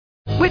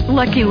With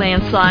Lucky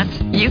Land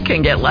Slots, you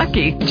can get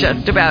lucky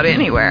just about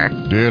anywhere.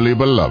 Dearly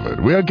beloved,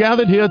 we are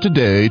gathered here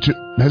today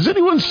to... Has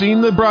anyone seen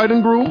the bride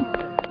and groom?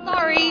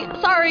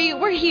 Sorry,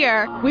 we're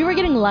here. We were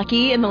getting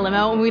lucky in the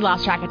limo and we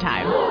lost track of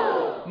time.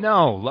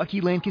 No,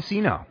 Lucky Land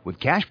Casino, with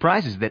cash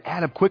prizes that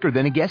add up quicker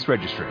than a guest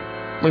registry.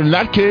 In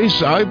that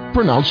case, I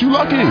pronounce you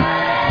lucky.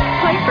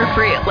 Play for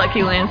free at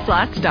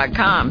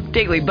LuckyLandSlots.com.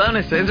 Daily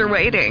bonuses are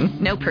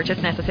waiting. No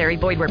purchase necessary.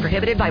 Void where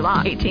prohibited by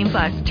law. 18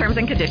 plus. Terms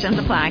and conditions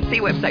apply. See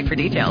website for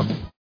details.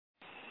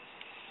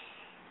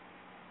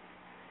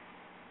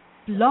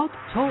 Blog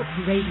Talk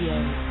Radio.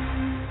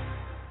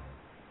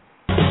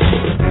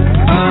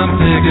 I'm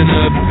picking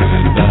up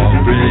good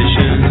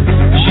vibrations.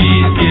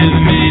 She's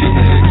giving me the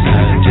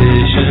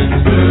excitation.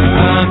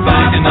 I'm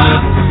picking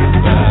up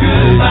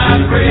good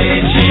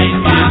vibrations. She's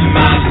giving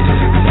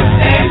me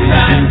the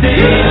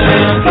excitation.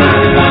 Good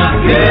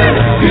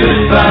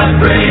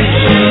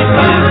vibrations.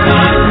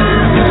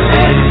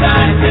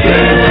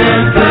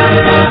 Excitation.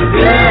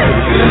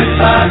 Good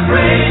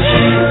vibrations.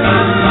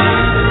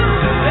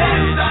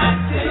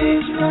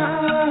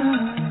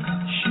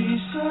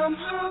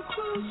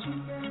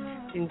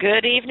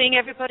 Good evening,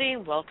 everybody,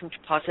 and welcome to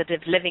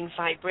Positive Living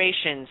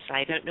Vibrations.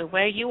 I don't know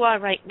where you are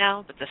right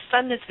now, but the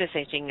sun is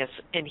visiting us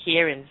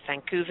here in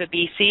Vancouver,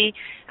 BC,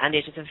 and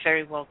it is a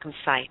very welcome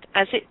sight,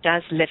 as it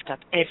does lift up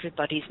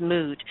everybody's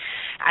mood.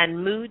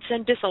 And moods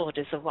and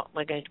disorders are what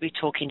we're going to be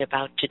talking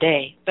about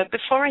today. But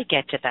before I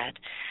get to that,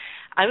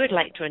 I would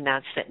like to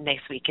announce that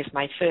next week is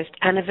my first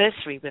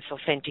anniversary with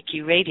Authentic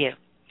You Radio.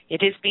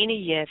 It has been a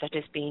year that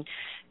has been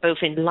both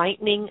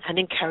enlightening and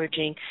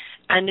encouraging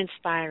and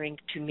inspiring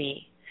to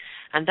me.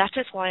 And that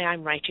is why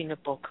I'm writing a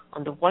book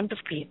on the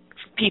wonderful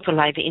people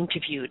I've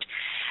interviewed.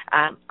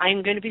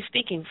 I'm going to be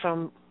speaking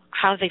from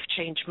how they've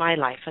changed my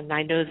life, and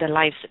I know the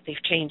lives that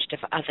they've changed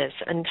of others,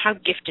 and how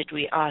gifted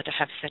we are to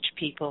have such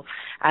people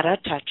at our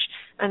touch,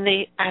 and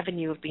the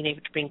avenue of being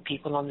able to bring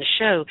people on the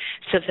show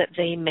so that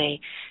they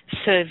may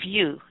serve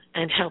you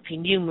and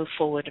helping you move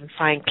forward and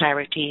find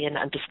clarity and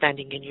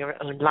understanding in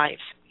your own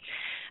lives.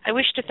 I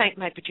wish to thank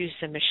my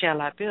producer, Michelle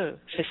Arbeau,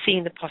 for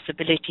seeing the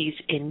possibilities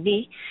in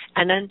me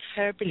and in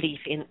her belief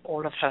in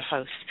all of her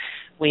hosts.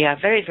 We are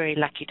very, very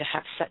lucky to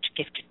have such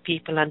gifted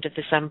people under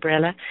this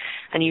umbrella,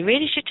 and you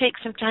really should take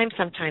some time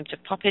sometime to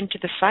pop into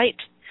the site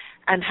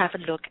and have a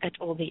look at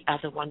all the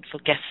other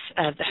wonderful guests,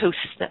 the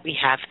hosts that we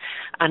have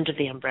under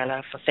the umbrella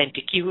of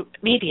Authentic You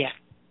Media.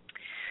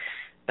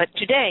 But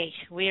today,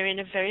 we are in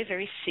a very,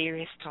 very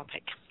serious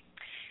topic.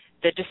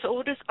 The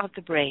disorders of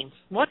the brain.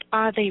 What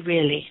are they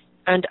really?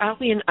 And are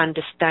we an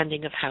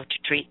understanding of how to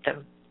treat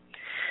them?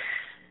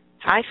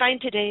 I find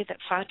today that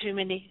far too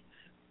many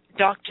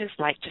doctors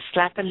like to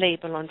slap a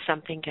label on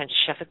something and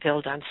shove a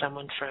pill down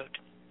someone's throat.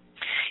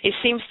 It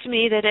seems to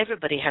me that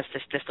everybody has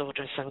this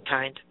disorder of some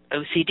kind.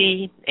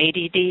 OCD,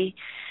 ADD,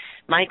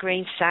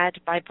 migraine,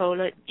 S.A.D,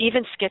 bipolar,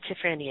 even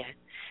schizophrenia.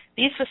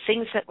 These were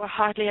things that were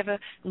hardly ever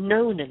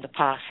known in the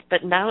past,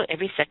 but now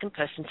every second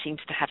person seems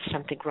to have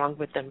something wrong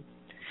with them.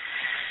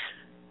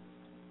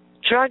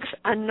 Drugs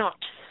are not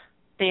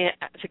the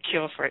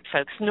cure for it,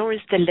 folks, nor is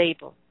the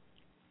label,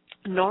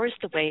 nor is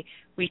the way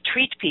we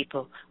treat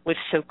people with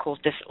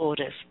so-called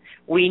disorders.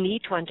 We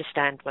need to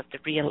understand what the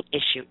real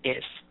issue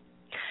is.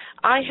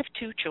 I have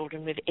 2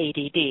 children with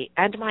ADD,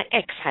 and my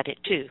ex had it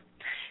too.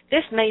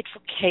 This made for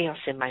chaos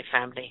in my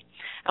family.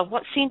 And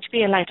what seemed to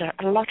be a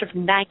lot of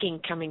nagging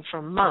coming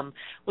from Mum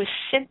was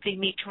simply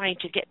me trying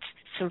to get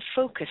some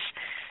focus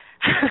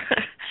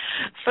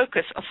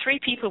of 3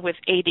 people with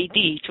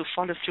ADD to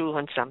follow through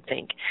on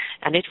something,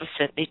 and it was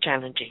certainly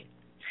challenging.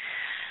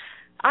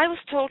 I was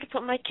told to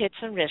put my kids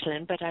on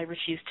Ritalin, but I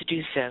refused to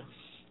do so.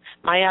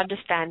 My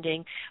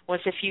understanding was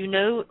if you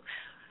know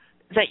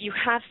that you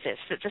have this,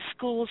 that the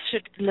schools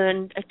should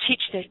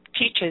teach their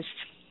teachers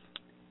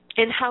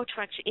in how to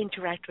actually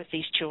interact with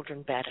these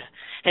children better,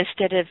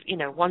 instead of,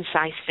 one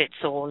size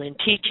fits all in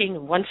teaching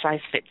and one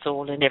size fits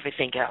all in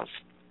everything else.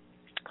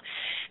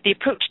 The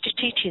approach to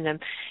teaching them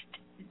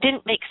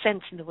didn't make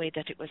sense in the way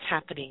that it was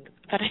happening,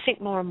 but I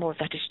think more and more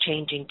that is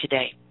changing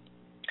today.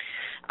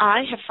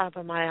 I have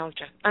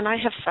fibromyalgia, and I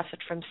have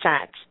suffered from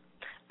S.A.D,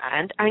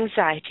 and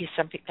anxiety is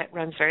something that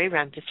runs very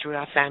rampant through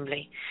our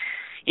family.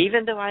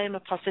 Even though I am a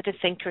positive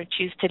thinker and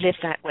choose to live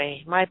that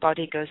way, my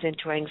body goes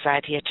into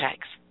anxiety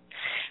attacks.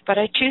 But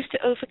I choose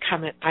to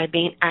overcome it by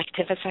being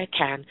active as I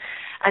can,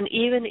 and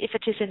even if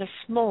it is in a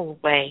small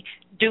way,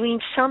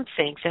 doing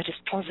something that is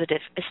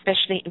positive,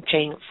 especially in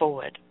paying it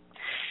forward.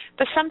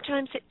 But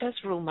sometimes it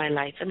does rule my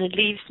life, and it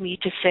leaves me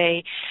to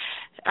say,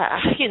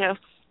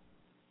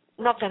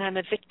 not that I'm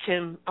a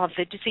victim of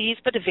the disease,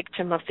 but a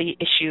victim of the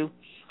issue.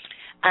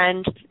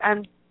 And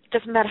it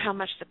doesn't matter how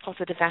much the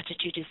positive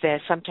attitude is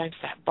there, sometimes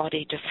that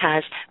body just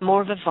has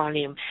more of a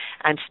volume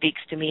and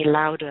speaks to me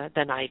louder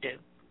than I do.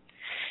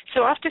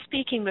 So after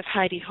speaking with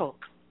Heidi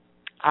Hoch,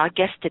 our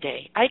guest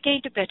today, I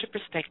gained a better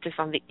perspective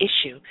on the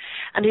issue,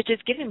 and it has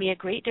given me a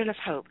great deal of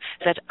hope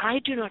that I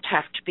do not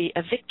have to be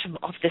a victim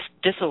of this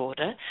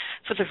disorder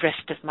for the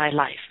rest of my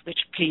life,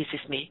 which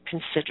pleases me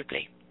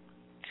considerably.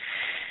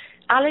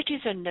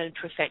 Allergies are known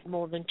to affect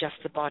more than just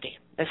the body,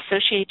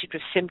 associated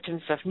with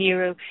symptoms of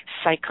neuro just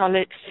the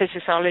body, associated with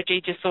symptoms of neurophysiology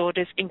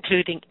disorders,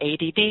 including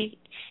ADD,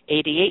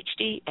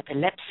 ADHD,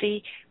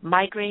 epilepsy,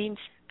 migraines,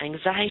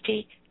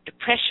 anxiety,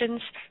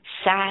 depressions,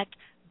 SAD,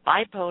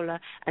 bipolar,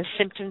 and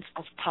symptoms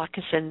of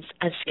Parkinson's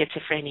and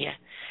schizophrenia.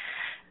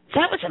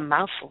 That was a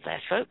mouthful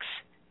there, folks.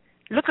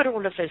 Look at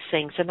all of those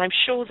things, and I'm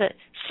sure that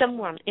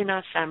someone in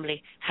our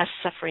family has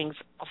sufferings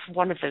of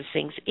one of those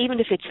things, even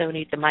if it's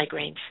only the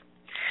migraines.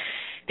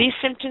 These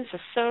symptoms are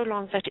so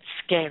long that it's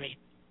scary.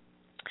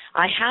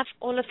 I have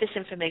all of this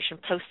information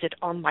posted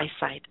on my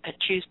site at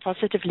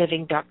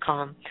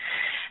ChoosePositiveLiving.com.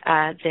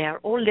 They are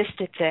all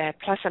listed there,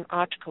 plus an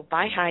article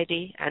by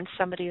Heidi and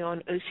somebody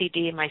on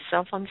OCD and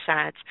myself on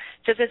S.A.D,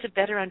 so there's a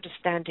better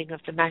understanding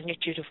of the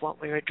magnitude of what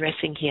we're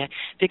addressing here,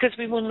 because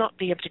we will not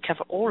be able to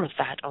cover all of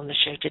that on the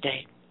show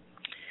today.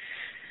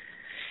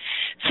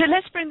 So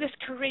let's bring this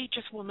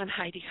courageous woman,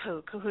 Heidi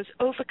Hoag, who has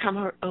overcome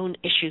her own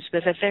issues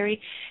with a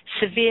very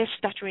severe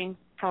stuttering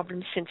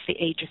problem since the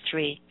age of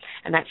 3.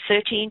 And at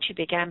 13, she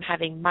began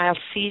having mild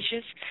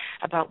seizures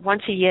about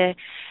once a year.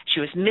 She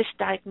was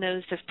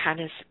misdiagnosed as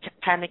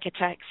panic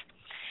attacks.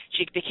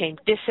 She became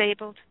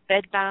disabled,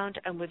 bedbound,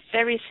 and with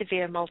very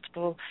severe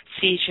multiple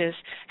seizures,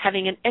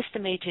 having an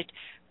estimated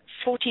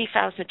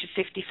 40,000 to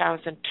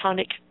 50,000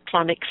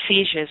 tonic-clonic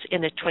seizures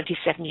in a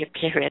 27-year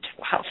period.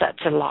 Wow,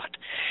 that's a lot.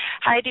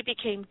 Heidi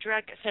became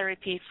drug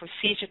therapy for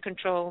seizure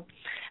control.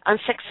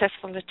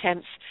 Unsuccessful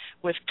attempts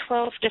with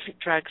 12 different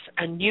drugs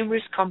and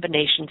numerous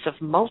combinations of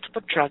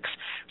multiple drugs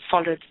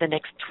followed the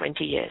next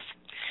 20 years.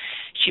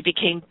 She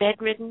became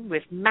bedridden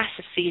with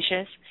massive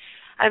seizures,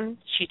 and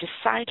she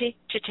decided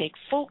to take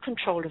full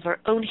control of her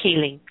own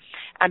healing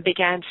and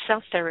began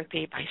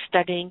self-therapy by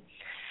studying,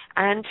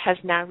 and has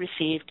now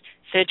received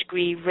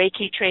third-degree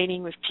Reiki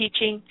training with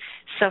teaching,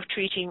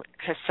 self-treating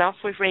herself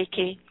with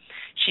Reiki.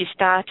 She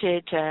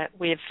started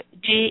with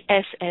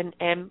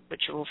GSNM,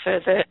 which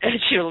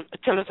she'll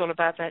tell us all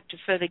about that, to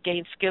further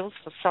gain skills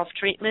for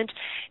self-treatment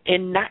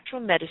in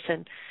natural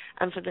medicine.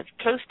 And for the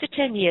close to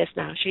 10 years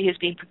now, she has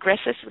been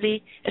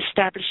progressively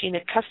establishing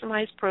a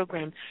customized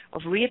program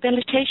of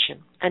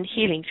rehabilitation and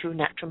healing through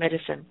natural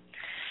medicine.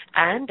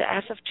 And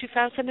as of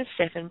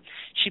 2007,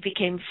 she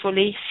became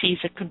fully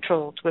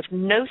seizure-controlled with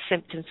no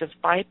symptoms of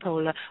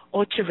bipolar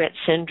or Tourette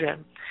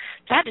syndrome.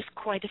 That is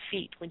quite a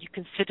feat when you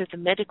consider the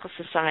medical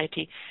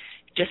society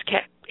just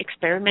kept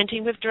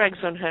experimenting with drugs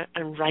on her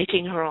and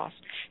writing her off.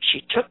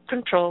 She took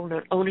control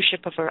and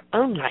ownership of her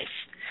own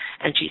life,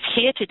 and she's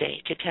here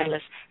today to tell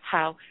us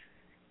how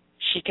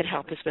she can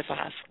help us with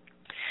ours.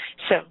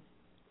 So,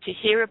 to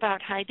hear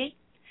about Heidi,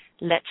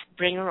 let's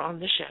bring her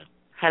on the show.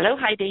 Hello,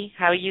 Heidi.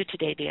 How are you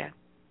today, dear?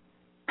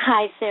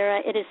 Hi,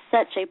 Sarah. It is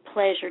such a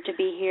pleasure to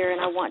be here,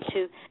 and I want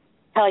to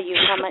tell you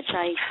how much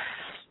I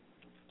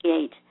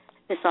appreciate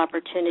this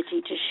opportunity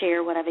to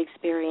share what I've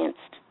experienced.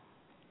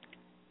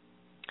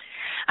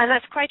 And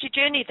that's quite a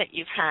journey that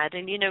you've had.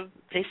 And, you know,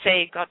 they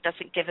say God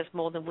doesn't give us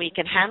more than we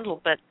can handle,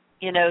 but,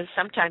 you know,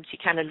 sometimes you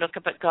kind of look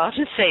up at God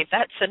and say,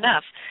 that's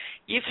enough.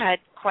 You've had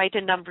quite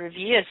a number of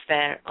years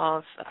there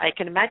of, I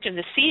can imagine,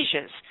 the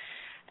seizures.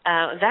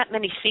 That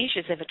many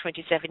seizures over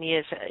 27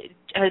 years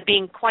has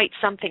been quite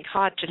something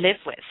hard to live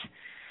with.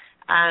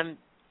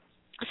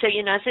 So,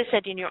 you know, as I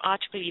said in your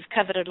article, you've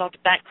covered a lot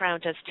of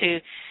background as to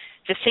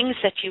the things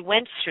that you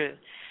went through.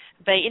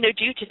 But, you know,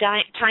 due to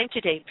time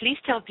today, please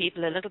tell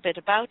people a little bit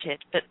about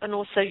it, and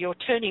also your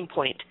turning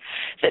point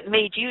that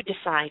made you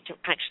decide to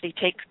actually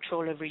take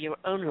control over your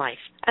own life.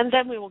 And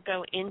then we will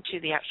go into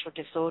the actual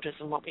disorders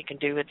and what we can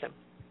do with them.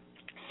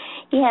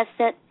 Yes,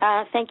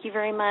 thank you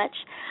very much.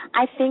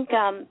 I think...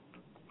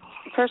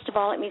 First of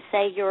all, let me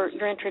say your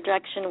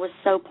introduction was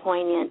so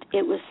poignant.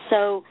 It was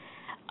so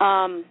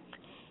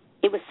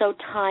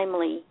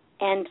timely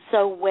and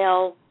so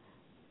well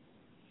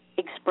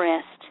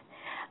expressed.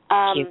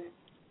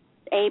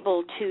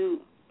 Able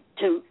to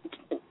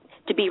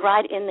be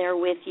right in there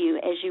with you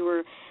as you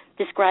were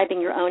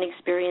describing your own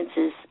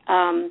experiences.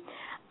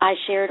 I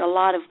shared a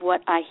lot of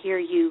what I hear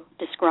you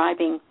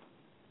describing,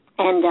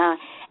 and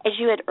as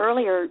you had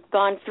earlier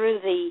gone through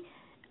the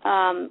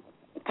kind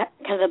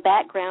of the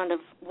background of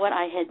what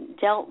I had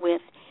dealt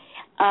with,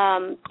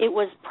 it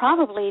was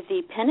probably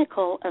the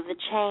pinnacle of the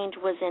change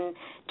was in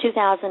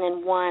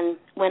 2001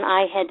 when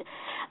I had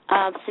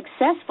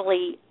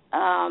successfully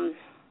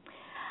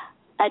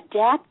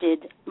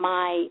adapted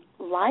my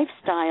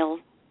lifestyle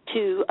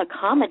to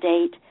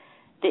accommodate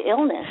the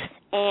illness.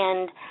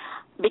 And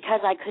because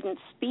I couldn't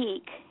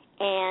speak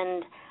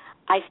and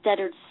I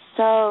stuttered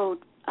so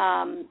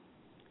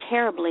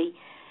terribly,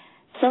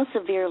 so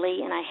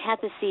severely, and I had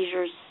the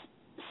seizures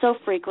so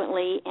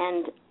frequently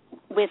and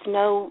with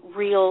no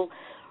real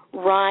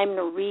rhyme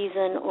nor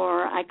reason,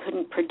 or I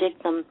couldn't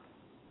predict them,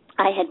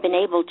 I had been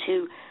able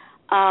to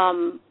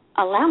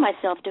allow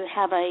myself to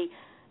have a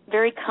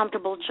very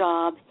comfortable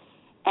job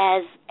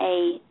as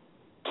a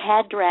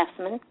CAD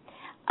draftsman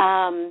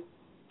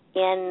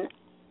in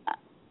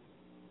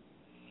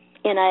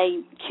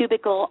a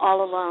cubicle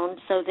all alone,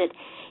 so that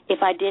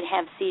if I did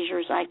have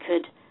seizures, I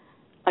could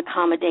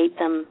accommodate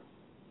them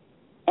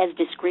as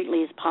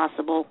discreetly as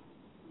possible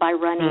by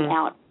running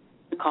out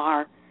the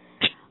car.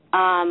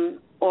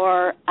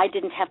 Or I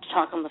didn't have to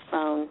talk on the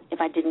phone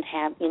if I didn't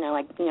have,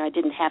 I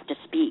didn't have to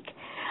speak.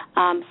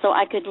 So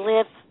I could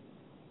live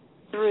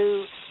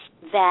through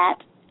that,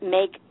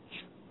 make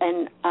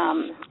and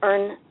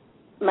earn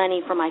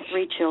money for my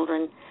 3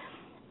 children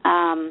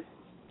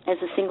as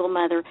a single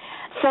mother.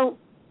 So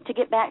to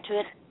get back to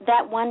it,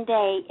 that one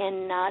day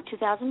in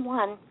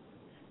 2001,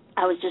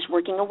 I was just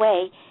working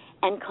away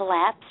and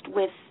collapsed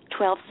with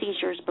 12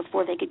 seizures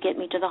before they could get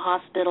me to the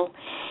hospital.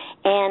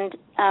 And,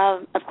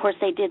 of course,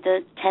 they did the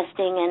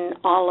testing and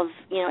all of,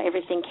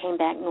 everything came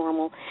back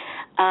normal.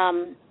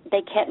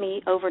 They kept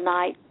me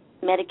overnight,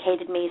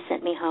 medicated me,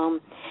 sent me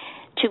home.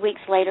 2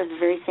 weeks later, the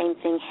very same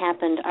thing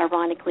happened,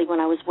 ironically, when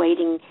I was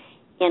waiting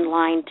in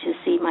line to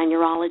see my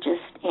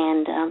neurologist,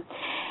 and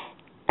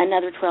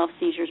another 12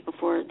 seizures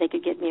before they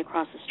could get me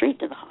across the street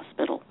to the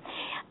hospital.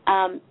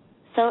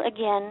 So,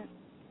 again,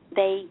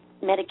 they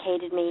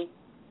medicated me,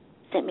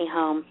 sent me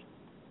home.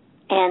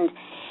 And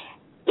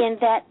in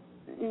that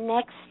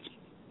next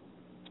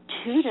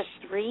 2 to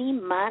 3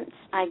 months,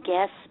 I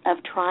guess,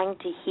 of trying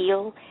to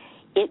heal,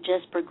 it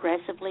just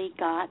progressively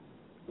got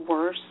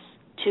worse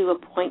to a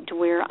point to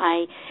where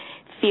I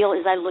feel,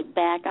 as I look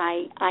back,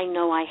 I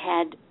know I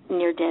had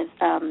near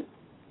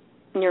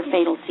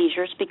fatal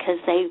seizures because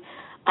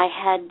I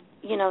had,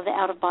 the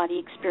out-of-body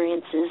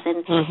experiences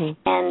and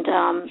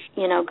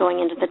going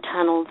into the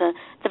tunnel,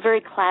 the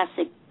very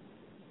classic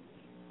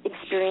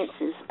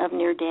experiences of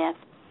near death.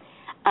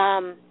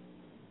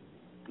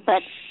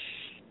 But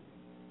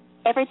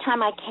every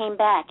time I came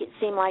back, it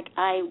seemed like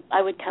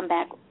I would come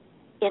back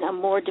in a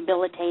more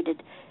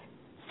debilitated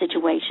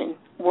situation,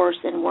 worse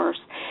and worse,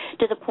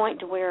 to the point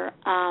to where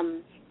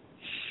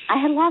I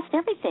had lost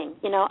everything.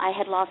 I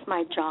had lost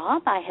my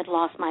job. I had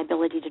lost my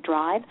ability to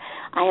drive.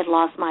 I had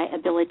lost my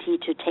ability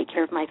to take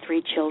care of my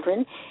 3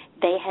 children.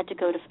 They had to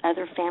go to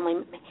other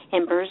family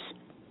members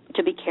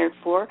to be cared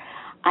for.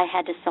 I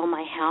had to sell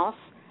my house.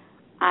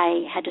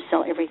 I had to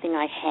sell everything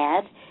I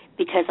had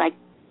because I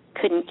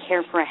couldn't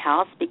care for a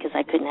house because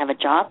I couldn't have a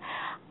job.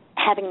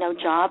 Having no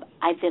job,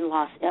 I then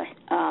lost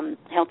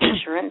health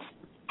insurance,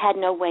 had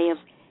no way of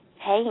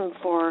paying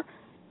for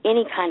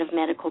any kind of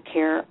medical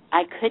care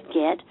I could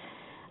get,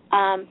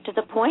 to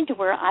the point to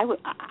where I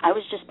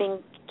was just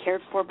being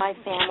cared for by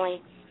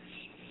family,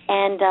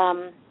 and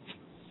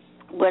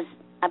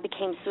I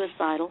became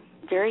suicidal.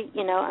 Very,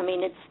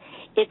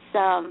 it's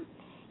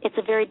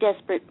a very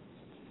desperate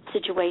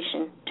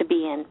situation to be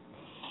in,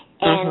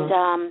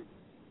 and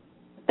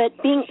but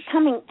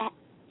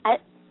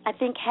I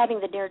think having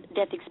the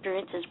near-death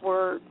experiences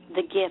were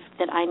the gift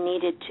that I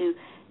needed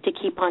to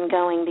keep on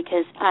going,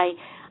 because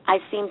I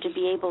seem to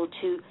be able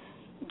to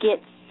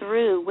get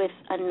through with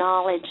a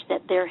knowledge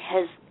that there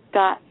has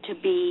got to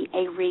be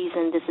a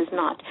reason. This is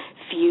not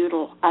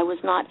futile. I was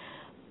not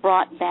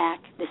brought back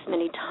this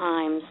many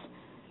times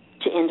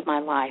to end my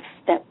life.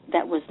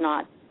 That was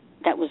not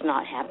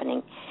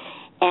happening.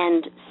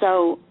 And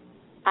so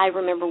I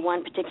remember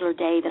one particular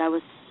day that I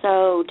was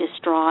so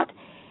distraught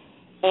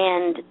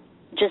and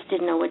just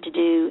didn't know what to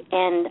do.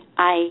 And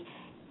I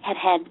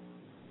had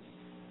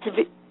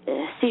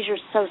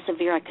seizures so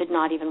severe I could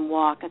not even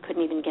walk. I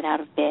couldn't even get out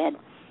of bed.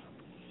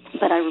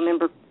 But I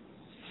remember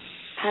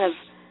kind of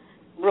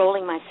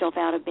rolling myself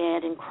out of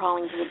bed and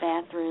crawling to the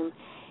bathroom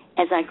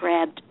as I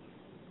grabbed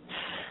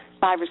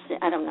 5 or 6,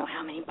 I don't know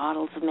how many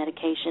bottles of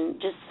medication,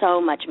 just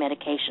so much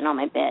medication on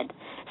my bed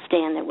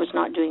stand that was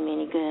not doing me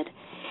any good.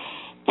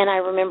 And I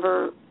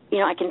remember,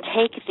 I can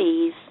take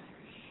these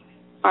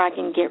or I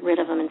can get rid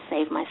of them and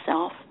save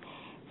myself.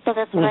 So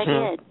that's what I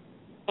did.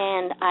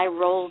 And I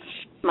rolled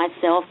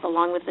myself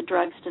along with the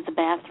drugs to the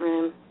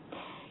bathroom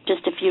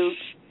just a few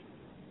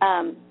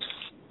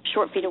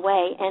short feet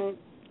away and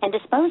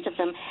disposed of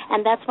them.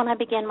 And that's when I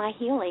began my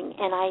healing.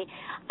 And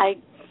I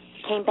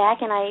came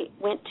back and I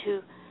went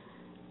to,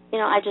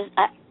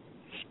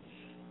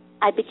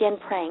 I began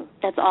praying.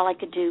 That's all I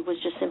could do was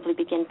just simply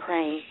begin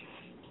praying,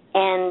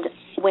 and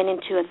went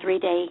into a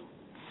 3-day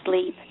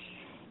sleep.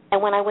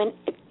 And when I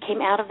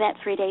came out of that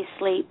 3-day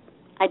sleep,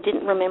 I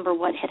didn't remember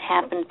what had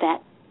happened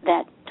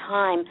that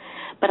time,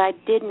 but I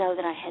did know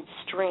that I had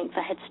strength.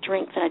 I had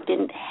strength that I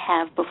didn't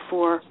have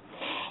before.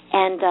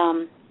 And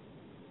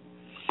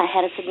I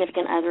had a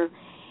significant other,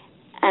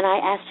 and I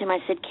asked him, I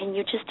said, can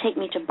you just take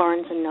me to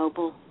Barnes &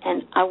 Noble,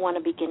 and I want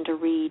to begin to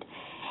read.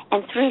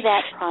 And through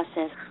that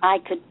process, I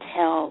could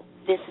tell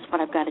this is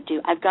what I've got to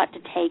do. I've got to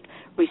take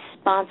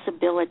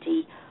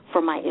responsibility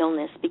for my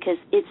illness, because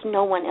it's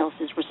no one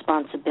else's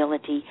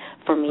responsibility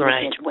for me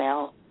to get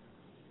well.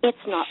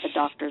 It's not the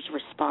doctor's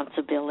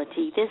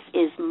responsibility. This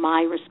is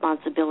my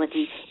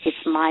responsibility.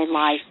 It's my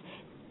life,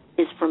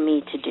 is for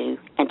me to do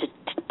and to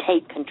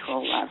take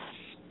control of.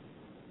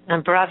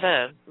 And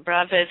bravo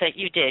that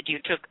you did. You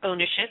took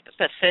ownership,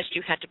 but first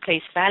you had to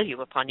place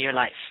value upon your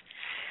life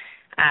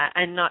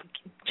and not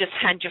just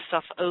hand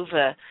yourself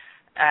over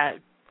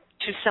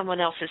to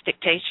someone else's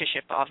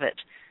dictatorship of it.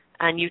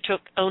 And you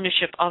took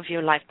ownership of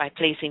your life by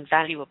placing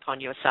value upon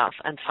yourself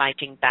and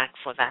fighting back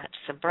for that.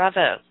 So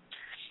bravo.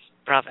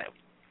 Bravo.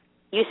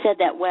 You said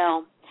that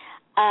well.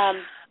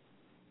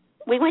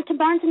 We went to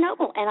Barnes &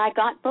 Noble, and I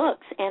got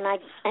books, and I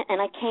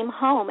came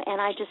home,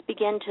 and I just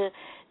began to,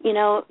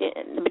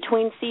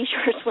 between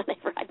seizures,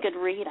 whenever I could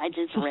read, I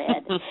just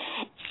read.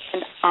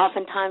 And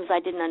oftentimes I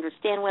didn't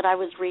understand what I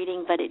was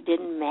reading, but it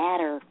didn't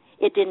matter.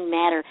 It didn't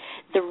matter.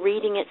 The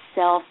reading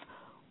itself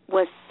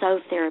was so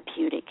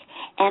therapeutic.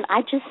 And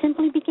I just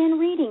simply began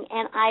reading,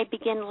 and I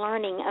began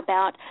learning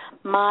about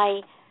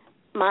my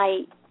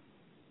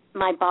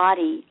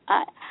body.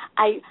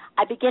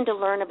 I began to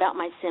learn about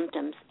my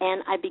symptoms,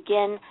 and I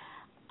began.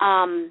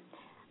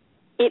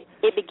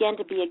 It began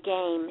to be a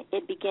game.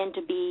 It began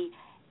to be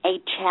a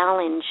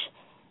challenge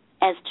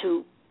as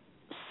to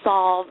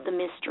solve the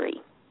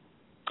mystery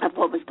of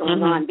what was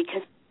going on,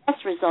 because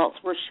test results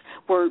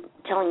were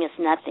telling us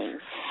nothing,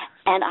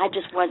 and I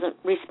just wasn't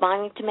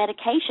responding to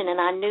medication, and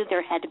I knew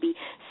there had to be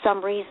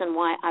some reason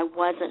why I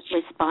wasn't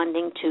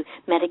responding to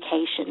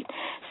medication.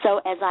 So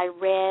as I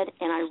read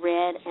and I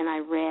read and I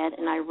read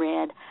and I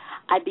read,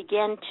 I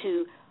began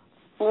to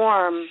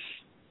form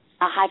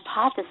a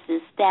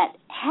hypothesis that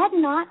had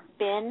not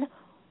been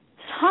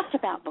talked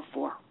about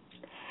before.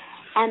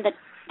 And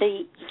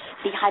the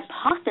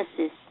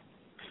hypothesis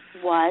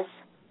was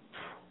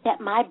that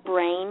my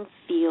brain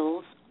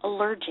feels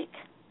allergic.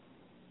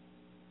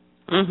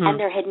 And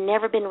there had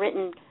never been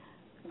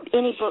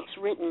any books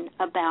written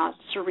about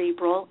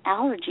cerebral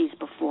allergies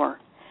before.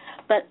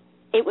 But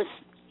it was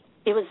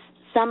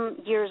some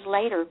years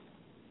later,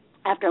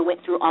 after I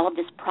went through all of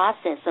this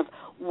process of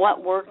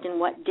what worked and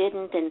what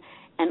didn't,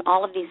 and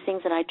all of these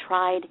things that I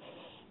tried,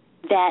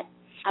 that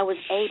I was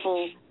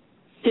able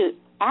to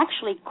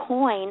actually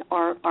coin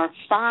or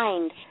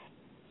find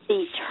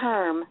the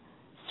term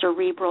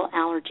cerebral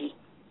allergy.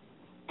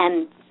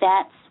 And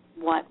that's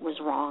what was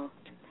wrong.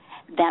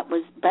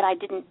 But I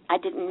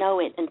didn't know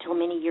it until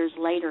many years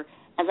later,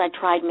 as I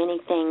tried many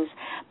things.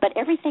 But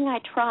everything I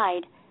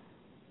tried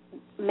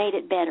made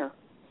it better.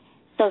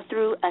 So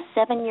through a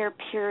 7-year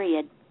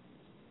period,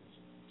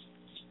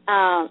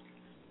 I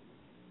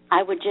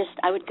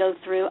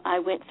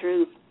went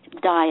through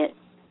diet,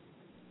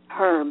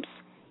 herbs,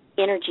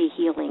 energy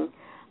healing,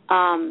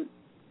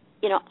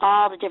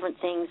 all the different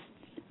things.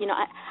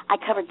 I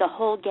covered the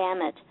whole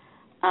gamut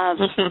of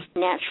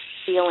natural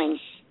healing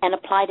and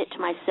applied it to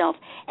myself.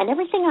 And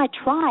everything I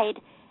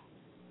tried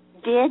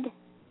did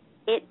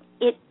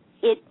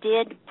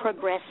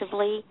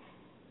progressively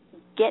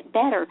get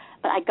better.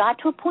 But I got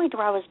to a point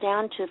where I was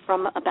down to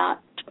from about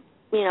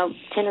 10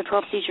 or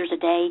 12 seizures a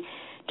day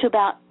to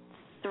about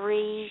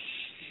 3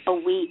 a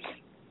week.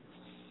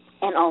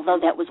 And although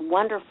that was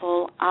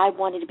wonderful, I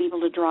wanted to be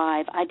able to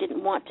drive. I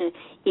didn't want to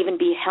even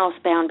be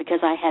housebound because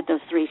I had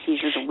those 3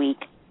 seizures a week.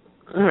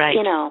 Right.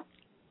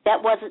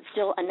 That wasn't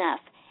still enough.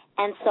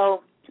 And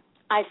so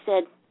I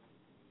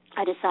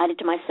decided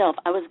to myself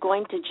I was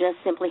going to just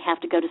simply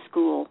have to go to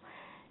school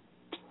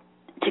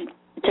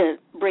to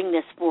bring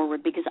this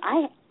forward, because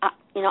I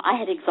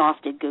had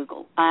exhausted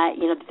Google.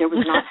 There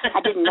was not.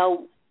 I didn't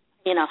know.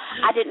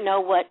 I didn't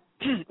know what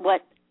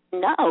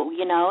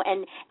know.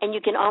 And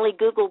you can only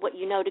Google what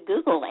you know to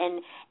Google,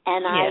 and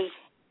yes. I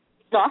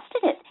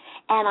exhausted it.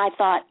 And I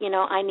thought,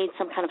 I need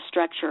some kind of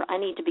structure. I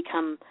need to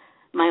become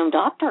my own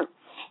doctor.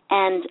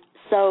 And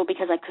so,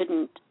 because I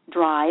couldn't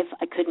drive,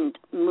 I couldn't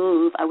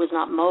move, I was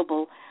not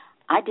mobile,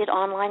 I did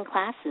online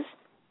classes.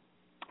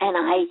 And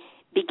I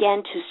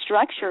began to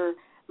structure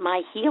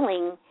my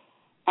healing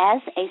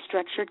as a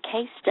structured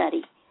case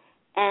study.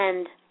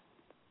 And,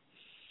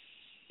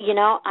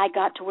 I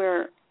got to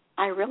where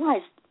I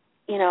realized,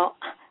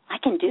 I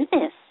can do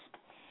this.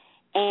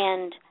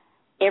 And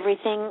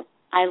everything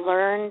I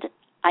learned,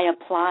 I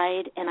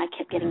applied, and I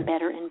kept getting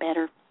better and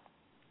better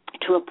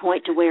to a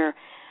point to where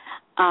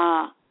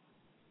I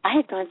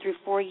had gone through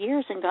 4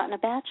 years and gotten a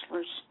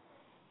bachelor's.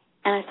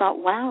 And I thought,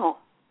 wow,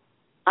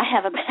 I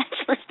have a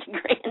bachelor's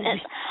degree in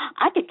this.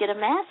 I could get a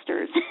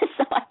master's.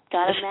 So I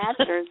got a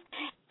master's.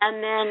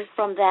 And then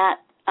from that,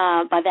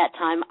 by that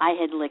time, I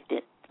had licked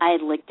it.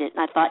 And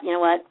I thought, you know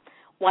what,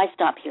 why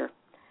stop here?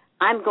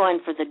 I'm going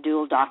for the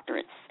dual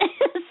doctorates.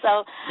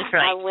 So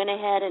right. I went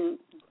ahead and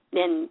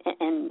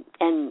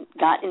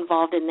got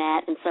involved in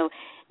that. And so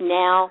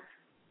now,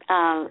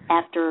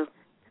 after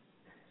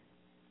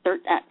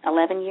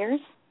 11 years,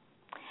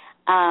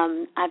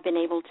 I've been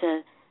able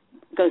to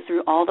go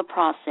through all the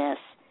process,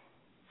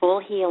 full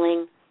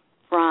healing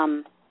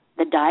from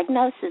the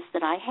diagnosis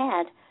that I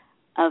had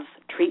of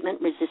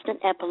treatment-resistant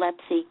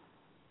epilepsy,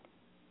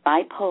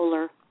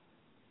 bipolar,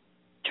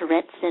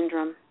 Tourette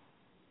syndrome,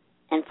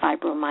 and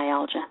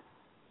fibromyalgia,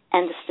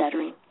 and the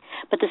stuttering.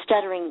 But the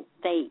stuttering,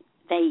 the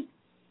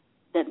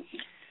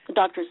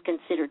doctors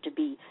considered to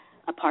be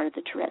a part of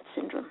the Tourette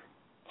syndrome.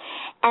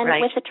 And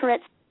right. With the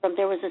Tourette syndrome,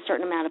 there was a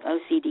certain amount of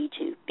OCD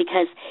too,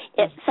 because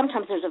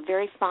sometimes there's a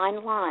very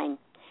fine line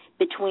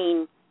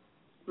between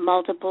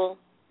multiple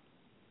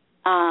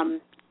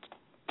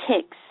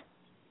tics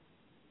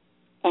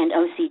and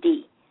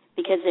OCD,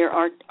 because there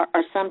are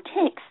some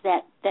tics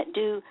that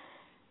do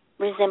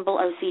resemble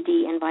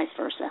OCD and vice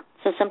versa.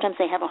 So sometimes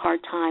they have a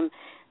hard time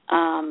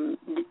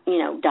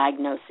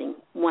diagnosing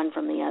one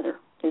from the other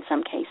in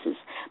some cases.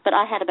 But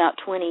I had about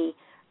 20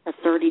 or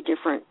 30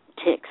 different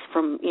tics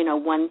from,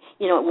 at one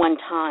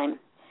time,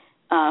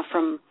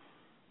 from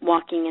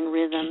walking in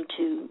rhythm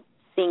to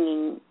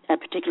singing a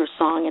particular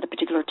song at a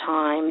particular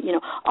time.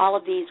 All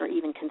of these are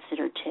even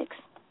considered tics.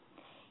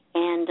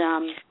 And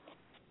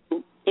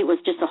it was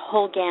just a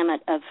whole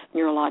gamut of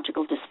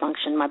neurological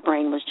dysfunction. My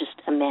brain was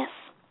just a mess.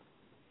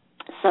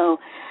 So,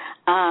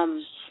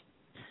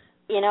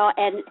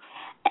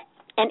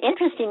 and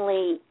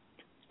interestingly,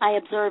 I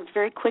observed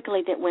very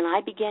quickly that when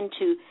I began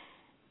to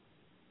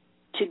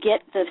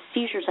get the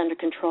seizures under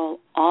control,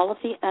 all of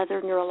the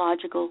other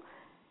neurological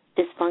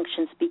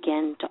dysfunctions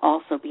began to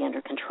also be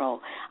under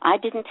control. I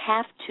didn't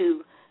have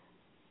to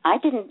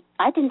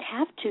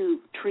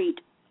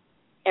treat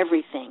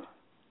everything.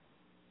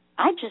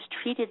 I just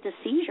treated the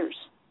seizures.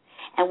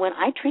 And when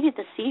I treated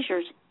the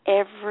seizures,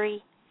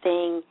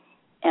 everything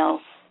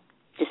else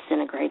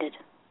disintegrated.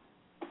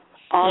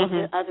 All of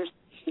the other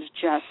things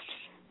just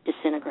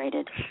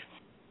disintegrated.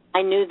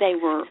 I knew they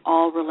were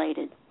all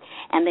related,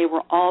 and they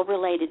were all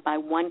related by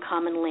one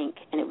common link,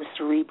 and it was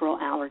cerebral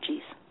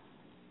allergies.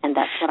 And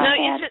that's what I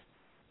had.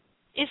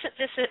 Isn't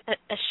this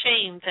a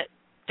shame that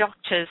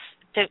doctors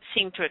don't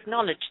seem to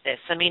acknowledge this?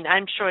 I mean,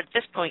 I'm sure at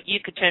this point you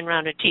could turn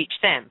around and teach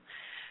them.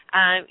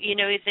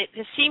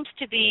 There seems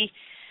to be,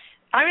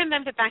 I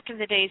remember back in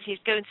the days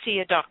he'd go and see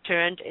a doctor,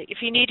 and if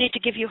he needed to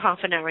give you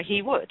half an hour,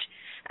 he would.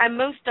 And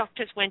most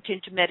doctors went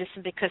into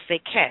medicine because they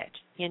cared.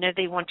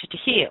 They wanted to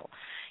heal.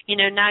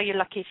 Now you're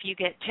lucky if you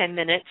get 10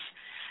 minutes.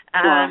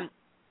 And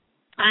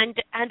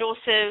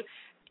also,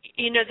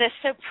 they're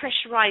so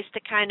pressurized to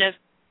kind of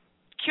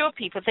cure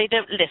people, they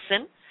don't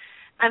listen.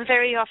 And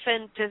very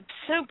often they're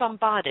so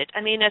bombarded.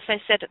 I mean, as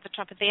I said at the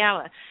top of the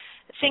hour,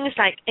 things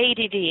like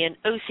ADD and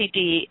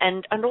OCD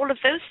and all of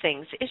those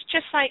things, it's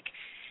just like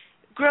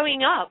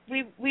growing up,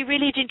 we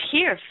really didn't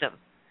hear of them.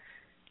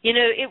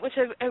 It was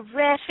a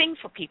rare thing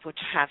for people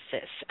to have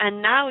this.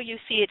 And now you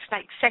see it's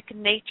like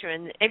second nature,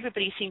 and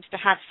everybody seems to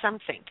have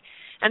something.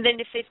 And then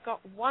if they've got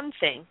one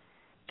thing,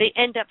 they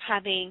end up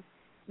having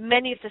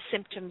many of the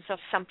symptoms of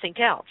something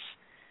else.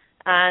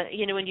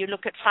 When you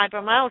look at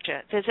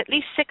fibromyalgia, there's at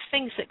least 6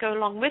 things that go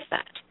along with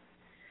that.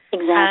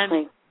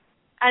 Exactly.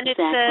 And it's,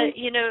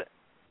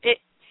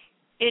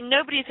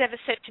 nobody's ever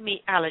said to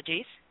me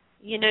allergies.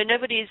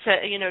 Nobody's,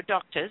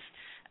 doctors.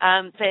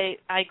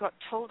 I got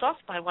told off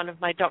by one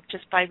of my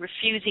doctors by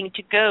refusing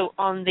to go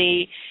on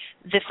the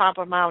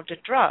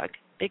fibromyalgia drug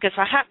because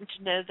I happened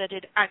to know that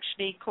it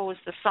actually caused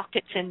the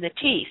sockets in the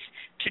teeth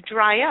to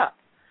dry up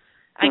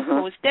and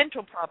cause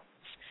dental problems.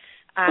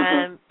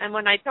 And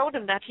when I told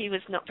him that, he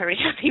was not very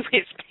happy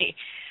with me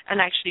and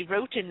actually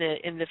wrote in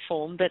the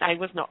form that I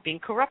was not being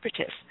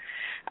cooperative.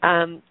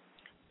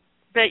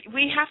 But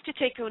we have to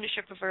take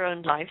ownership of our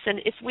own lives,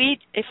 and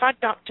if our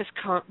doctors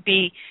can't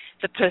be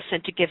the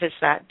person to give us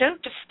that,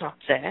 don't just stop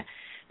there.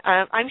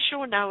 I'm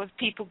sure now if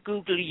people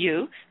Google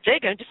you, they're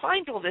going to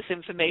find all this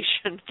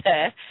information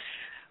there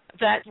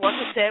that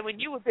wasn't there when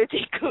you were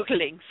busy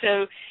Googling.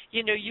 So,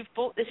 you've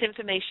brought this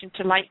information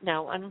to light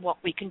now on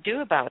what we can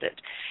do about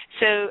it.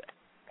 So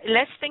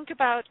let's think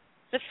about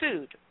the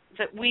food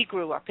that we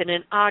grew up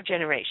in our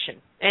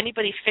generation.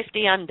 Anybody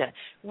 50 under,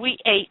 we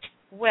ate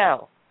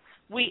well.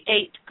 We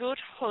ate good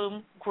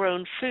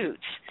homegrown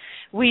foods.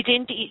 We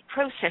didn't eat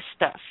processed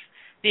stuff.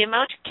 The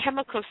amount of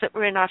chemicals that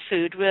were in our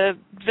food were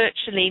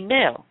virtually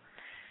nil.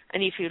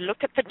 And if you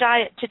look at the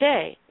diet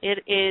today,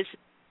 it is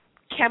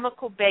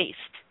chemical-based.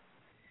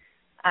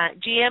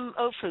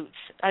 GMO foods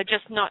are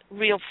just not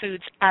real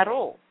foods at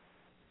all.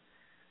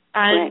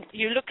 And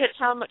you look at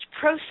how much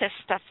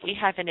processed stuff we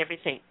have in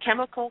everything.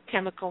 Chemical,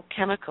 chemical,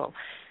 chemical.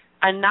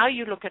 And now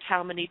you look at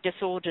how many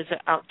disorders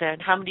are out there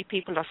and how many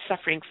people are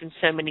suffering from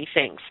so many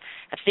things.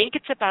 I think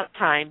it's about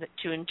time that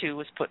 2 and 2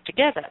 was put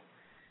together.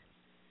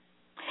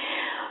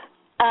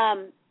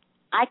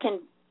 I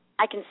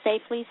can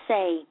safely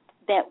say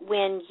that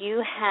when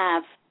you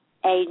have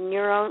a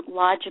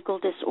neurological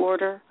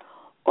disorder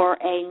or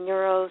a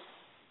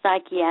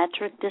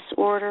neuropsychiatric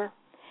disorder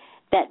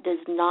that does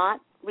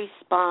not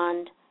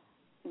respond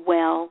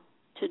well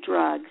to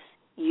drugs,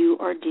 you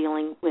are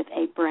dealing with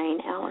a brain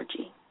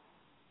allergy.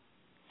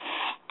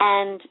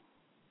 And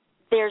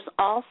there's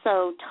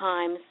also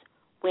times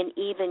when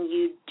even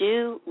you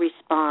do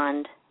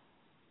respond,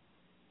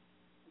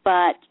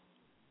 but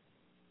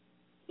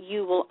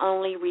you will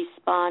only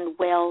respond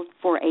well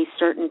for a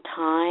certain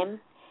time,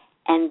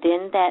 and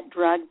then that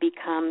drug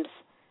becomes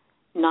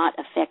not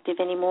effective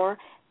anymore.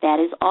 That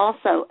is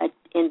also an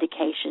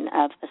indication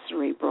of a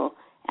cerebral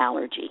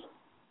allergy.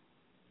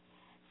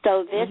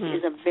 So this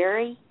is a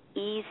very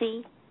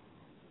easy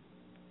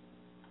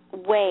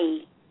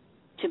way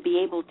to be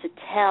able to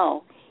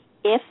tell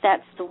if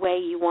that's the way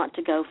you want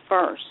to go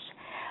first.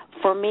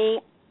 For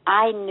me,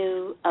 I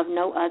knew of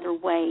no other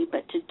way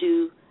but to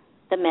do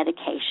the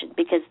medication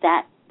because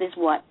that is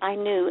what I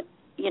knew,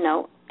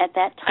 at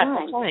that time.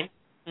 At the point.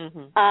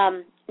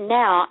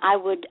 Now, I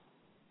would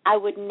I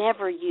would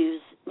never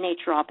use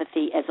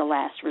naturopathy as a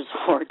last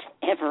resort,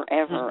 ever.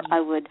 Mm-hmm. I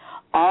would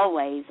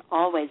always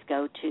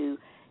go to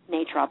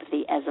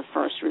naturopathy as a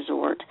first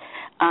resort.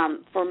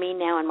 For me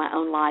now in my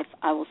own life,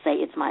 I will say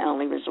it's my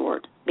only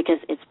resort because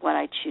it's what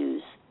I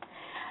choose.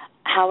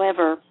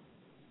 However,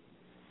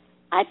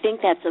 I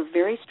think that's a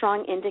very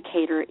strong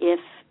indicator if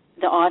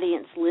the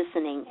audience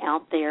listening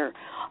out there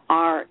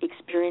are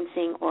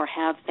experiencing or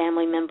have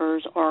family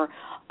members or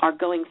are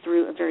going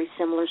through a very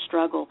similar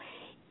struggle.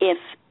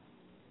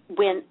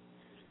 When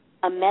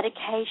a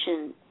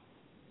medication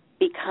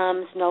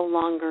becomes no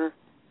longer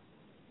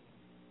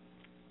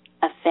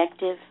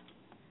effective,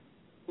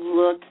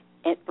 look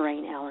at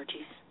brain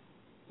allergies.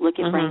 Look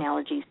at brain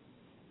allergies.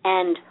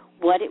 And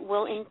what it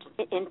will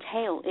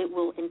entail, it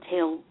will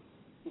entail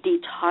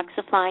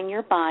detoxifying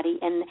your body,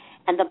 and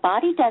the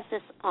body does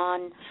this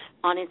on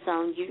its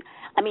own.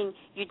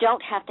 You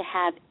don't have to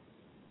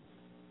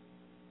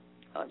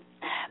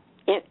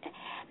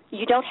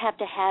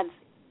have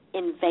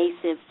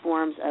invasive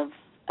forms of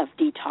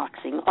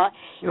detoxing.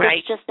 Right.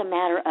 It's just a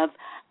matter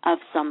of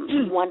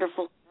some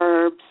wonderful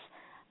herbs,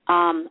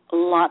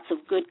 lots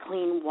of good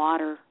clean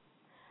water,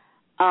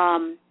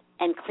 and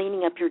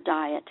cleaning up your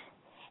diet,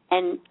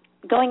 and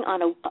going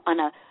on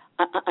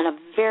a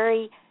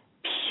very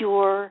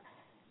pure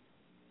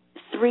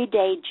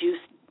 3-day juice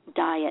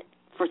diet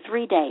for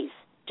 3 days,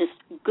 just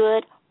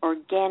good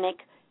organic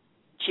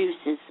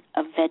juices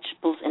of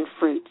vegetables and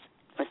fruits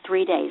for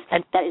 3 days.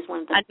 And that is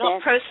one of the best. And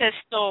not processed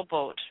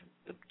store-bought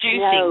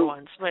juicing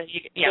ones. Where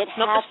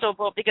not the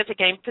store-bought, because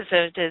again,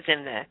 preservatives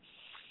in there.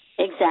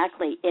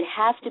 Exactly. It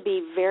has to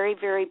be very,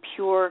 very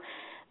pure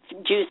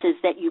juices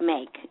that you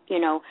make,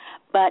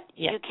 but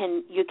you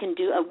can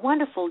do a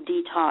wonderful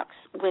detox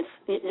with,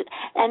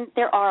 and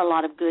there are a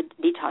lot of good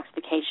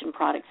detoxification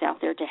products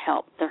out there to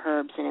help, the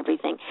herbs and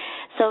everything.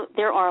 So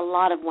there are a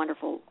lot of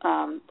wonderful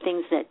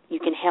things that you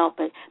can help,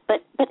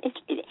 but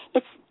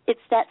it's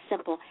that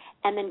simple.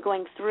 And then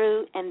going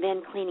through and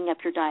then cleaning up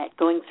your diet,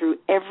 going through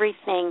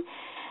everything,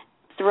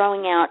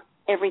 throwing out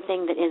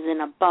everything that is in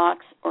a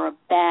box or a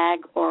bag,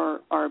 or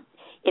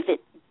if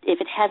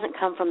it hasn't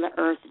come from the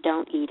earth,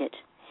 don't eat it.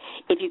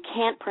 If you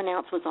can't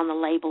pronounce what's on the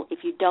label, if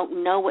you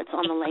don't know what's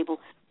on the label,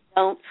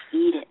 don't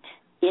eat it.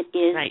 It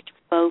is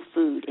faux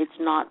food. It's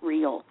not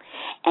real,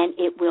 and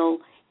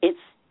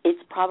it's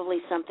probably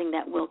something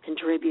that will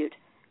contribute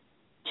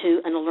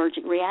to an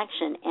allergic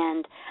reaction.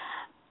 And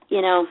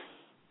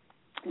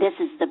this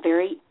is the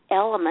very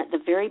element, the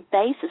very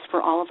basis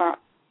for all of our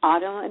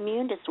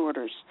autoimmune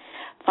disorders.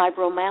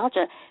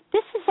 Fibromyalgia.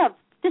 This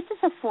is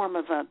a form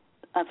of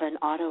an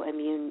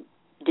autoimmune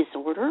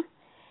disorder,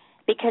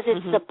 because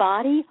it's the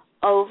body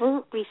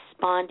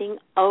over-responding,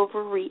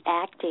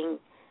 overreacting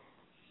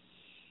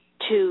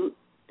to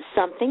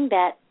something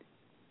that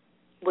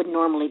would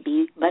normally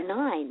be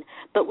benign.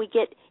 But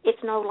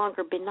it's no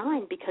longer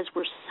benign because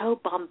we're so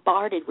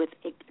bombarded with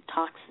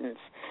toxins,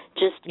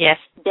 just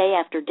day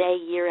after day,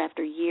 year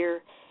after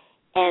year.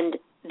 And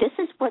this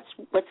is what's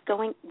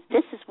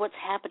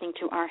happening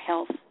to our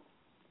health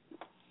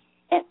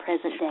at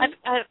present day.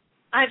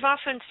 I've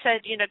often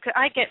said, 'cause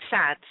I get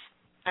SADs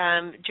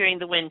during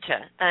the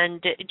winter, and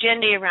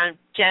generally around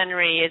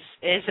January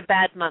is a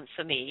bad month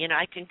for me.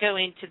 I can go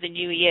into the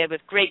new year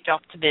with great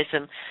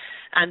optimism,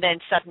 and then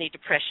suddenly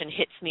depression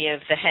hits me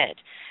over the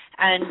head.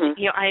 And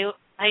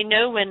I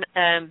know when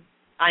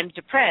I'm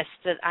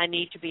depressed that I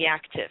need to be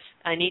active.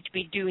 I need to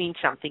be doing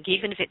something,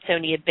 even if it's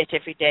only a bit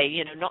every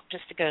day. Not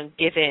just to go and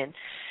give in.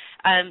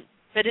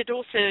 But it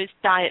also is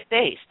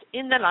diet-based.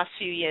 In the last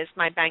few years,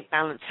 my bank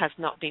balance has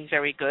not been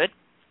very good.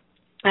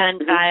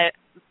 And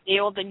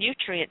all the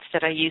nutrients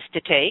that I used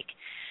to take,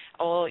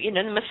 or,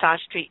 the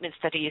massage treatments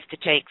that I used to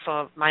take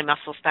for my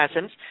muscle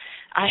spasms,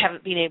 I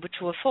haven't been able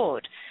to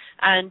afford.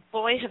 And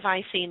boy, have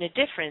I seen a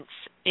difference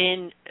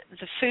in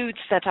the foods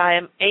that I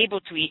am able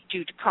to eat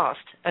due to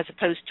cost as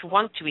opposed to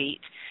want to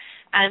eat,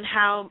 and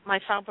how my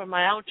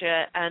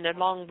fibromyalgia, and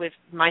along with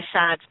my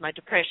SADs, my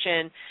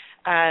depression,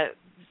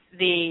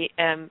 the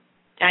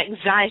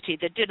anxiety,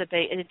 the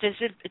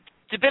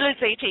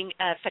debilitating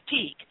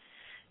fatigue,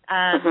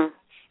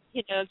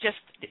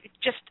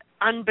 just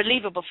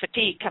unbelievable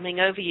fatigue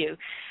coming over you.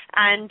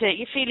 And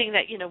you're feeling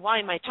that, why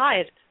am I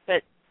tired?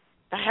 But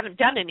I haven't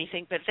done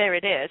anything, but there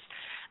it is.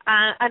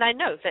 And I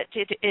know that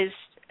it is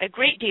a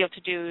great deal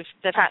to do with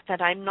the fact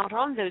that I'm not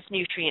on those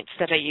nutrients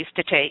that I used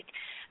to take.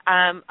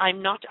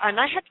 I'm not, and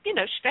I had,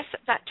 stress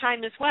at that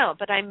time as well,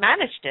 but I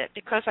managed it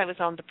because I was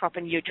on the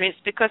proper nutrients,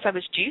 because I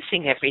was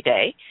juicing every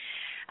day.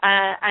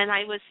 And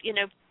I was,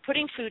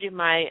 putting food in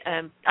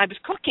I was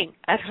cooking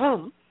at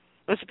home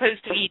as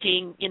opposed to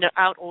eating,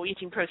 out or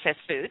eating processed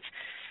foods,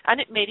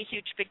 and it made a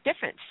huge, big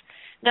difference.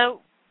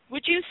 Now,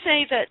 would you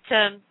say that,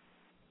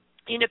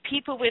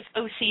 people with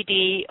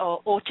OCD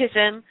or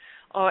autism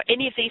or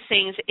any of these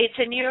things, it's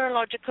a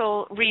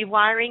neurological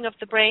rewiring of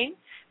the brain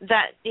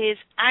that is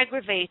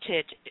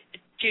aggravated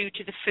due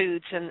to the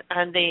foods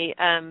and the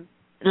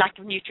lack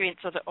of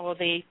nutrients or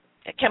the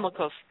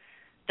chemicals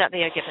that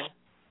they are given?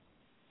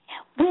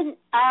 When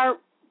our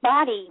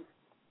body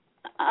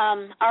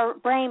our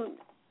brain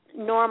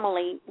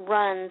normally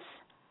runs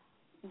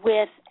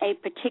with a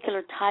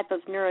particular type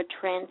of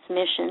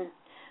neurotransmission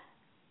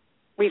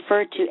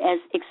referred to as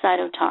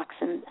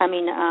excitotoxin.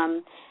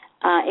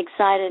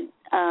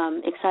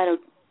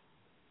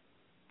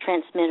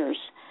 Excitotransmitters,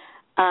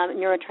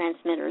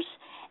 neurotransmitters.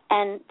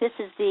 And this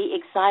is the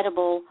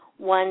excitable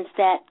ones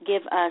that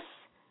give us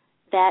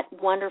that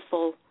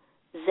wonderful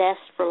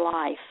zest for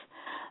life.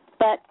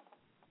 But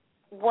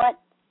what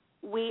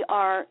we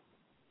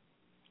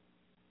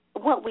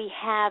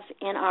have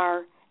in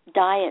our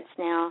diets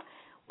now,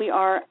 we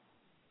are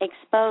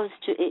exposed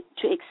to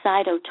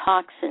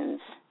excitotoxins.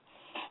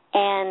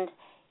 And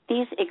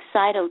these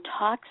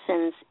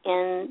excitotoxins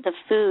in the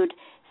food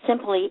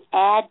simply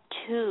add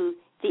to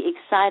the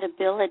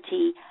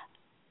excitability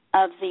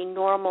of the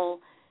normal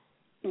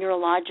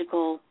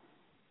neurological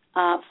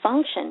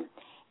function.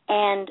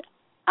 And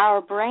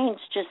our brains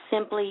just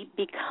simply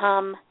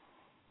become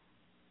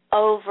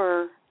overwrought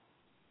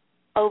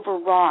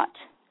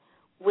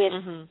with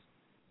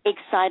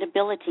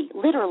excitability,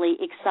 literally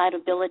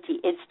excitability.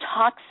 It's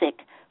toxic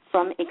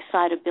from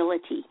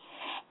excitability.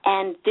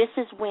 And this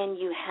is when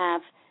you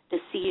have the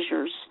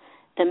seizures,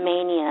 the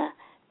mania,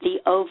 the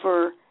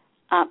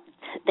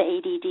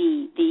ADD,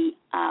 the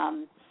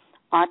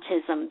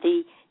autism,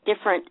 the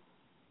different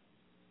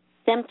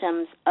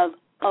symptoms of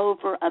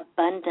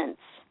overabundance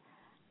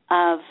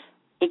of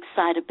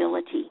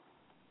excitability.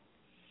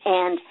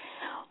 And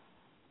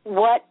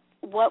what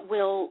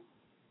will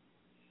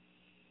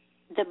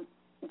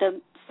the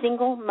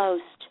single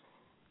most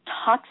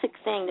toxic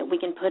thing that we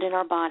can put in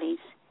our bodies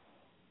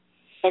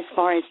as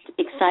far as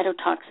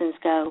excitotoxins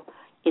go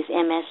is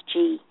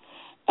MSG.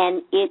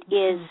 And it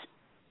is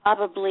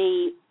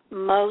probably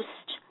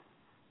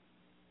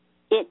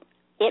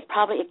it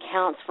probably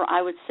accounts for,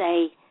 I would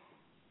say,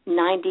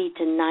 90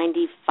 to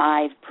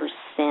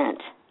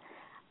 95%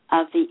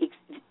 of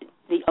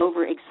the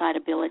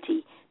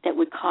overexcitability that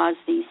would cause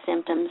these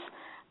symptoms.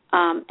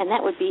 And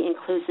that would be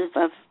inclusive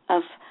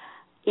of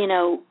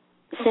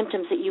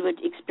symptoms that you would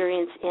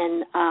experience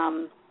in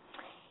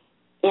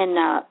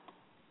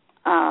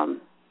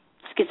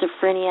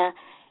schizophrenia.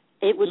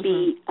 It would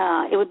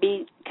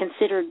be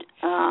considered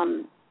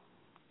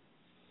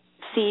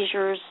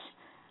seizures,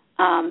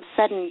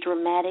 sudden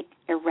dramatic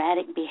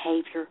erratic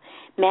behavior,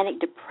 manic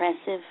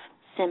depressive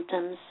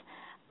symptoms.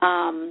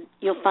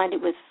 You'll find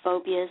it with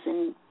phobias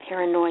and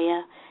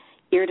paranoia,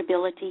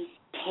 irritability,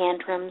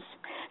 tantrums,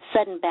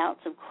 sudden bouts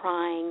of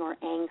crying or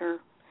anger,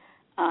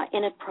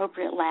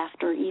 inappropriate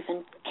laughter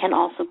even can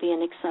also be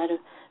an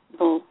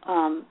excitable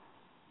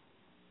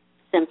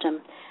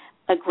symptom.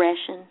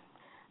 Aggression,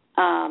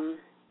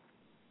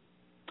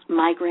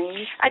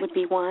 migraines would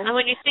be one. And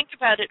when you think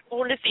about it,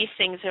 all of these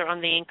things are on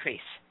the increase.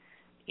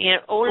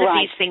 All of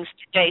these things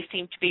today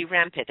seem to be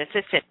rampant. As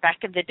I said,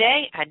 back in the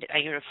day,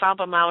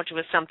 fibromyalgia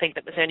was something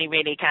that was only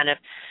really kind of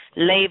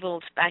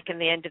labeled back in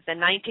the end of the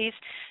 90s.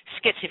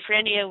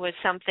 Schizophrenia was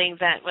something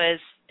that was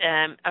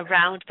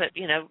around, but,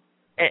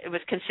 it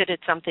was considered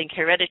something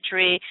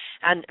hereditary,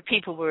 and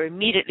people were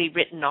immediately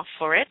written off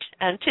for it.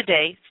 And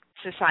today,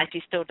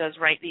 society still does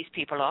write these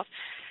people off.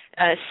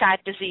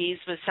 S.A.D disease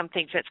was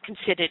something that's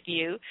considered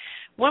new.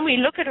 When we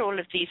look at all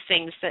of these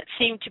things that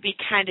seem to be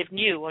kind of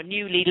new or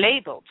newly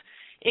labeled,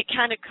 it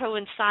kind of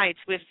coincides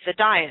with the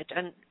diet.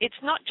 And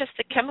it's not just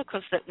the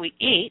chemicals that we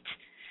eat,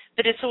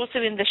 but it's also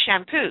in the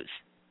shampoos.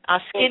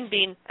 Our skin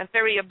being a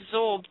very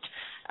absorbed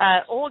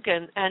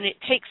organ, and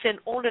it takes in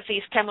all of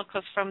these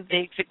chemicals from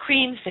the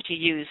creams that you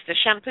use, the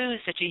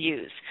shampoos that you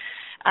use,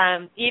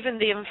 even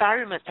the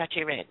environment that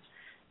you're in.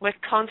 We're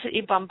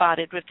constantly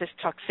bombarded with this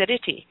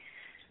toxicity.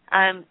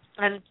 And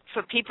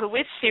for people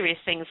with serious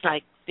things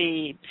like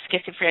the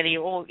schizophrenia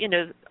or,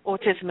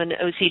 autism and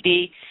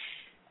OCD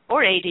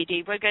or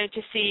ADD, we're going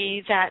to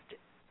see that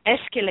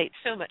escalate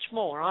so much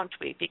more, aren't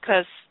we?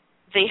 Because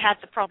they had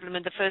the problem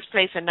in the first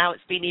place, and now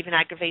it's been even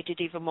aggravated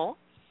even more.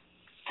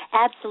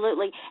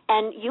 Absolutely.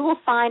 And you will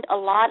find a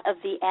lot of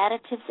the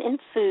additives in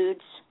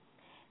foods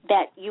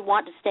that you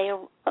want to stay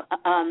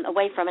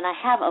away from. And I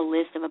have a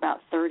list of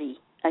about 30,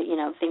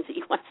 things that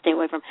you want to stay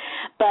away from.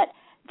 But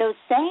those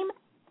same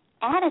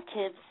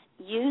additives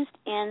used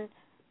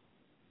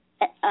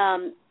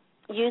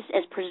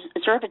as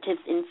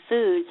preservatives in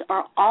foods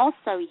are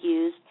also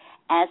used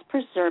as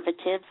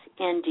preservatives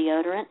in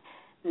deodorant,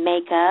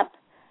 makeup,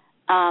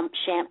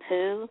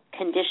 shampoo,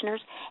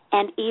 conditioners,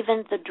 and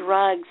even the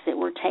drugs that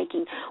we're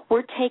taking.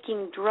 We're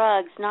taking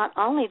drugs not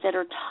only that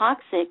are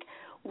toxic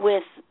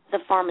with the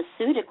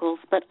pharmaceuticals,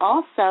 but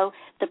also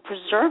the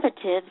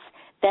preservatives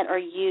that are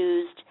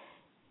used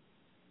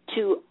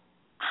to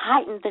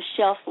heighten the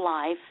shelf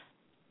life,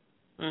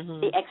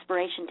 the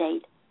expiration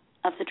date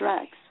of the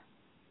drugs.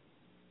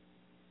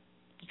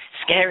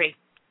 Scary.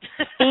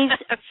 These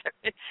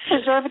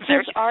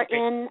preservatives are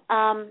in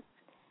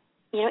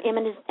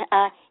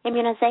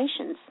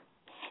immunizations.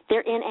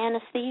 They're in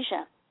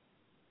anesthesia.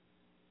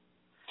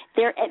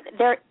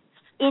 They're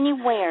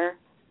anywhere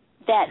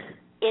that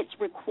it's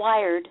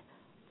required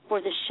for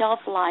the shelf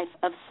life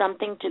of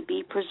something to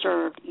be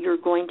preserved, you're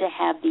going to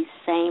have these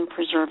same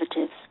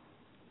preservatives.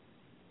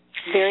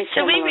 Very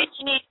similar. So we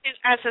really need to,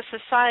 as a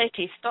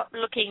society, stop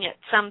looking at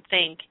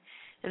something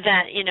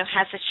that,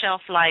 has a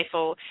shelf life,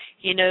 or,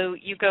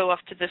 you go off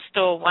to the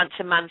store once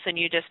a month and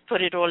you just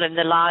put it all in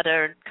the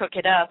larder and cook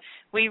it up.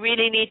 We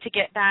really need to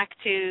get back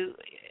to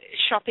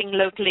shopping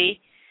locally,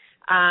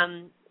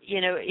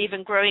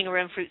 even growing our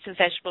own fruits and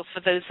vegetables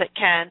for those that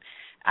can,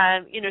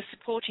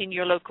 supporting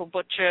your local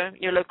butcher,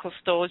 your local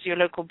stores, your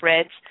local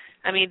breads.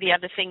 I mean, the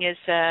other thing is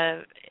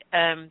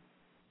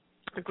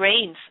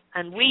grains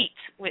and wheat,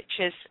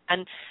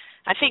 and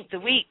I think the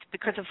wheat,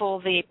 because of all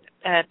the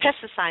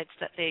pesticides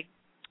that they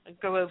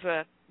go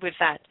over with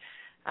that,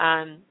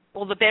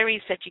 all the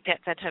berries that you get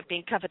that have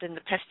been covered in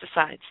the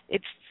pesticides.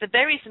 It's the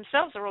berries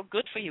themselves are all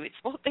good for you. It's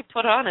what they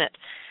put on it,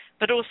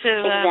 but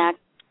also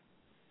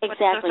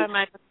exactly.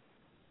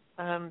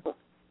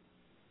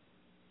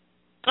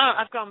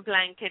 I've gone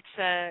blank.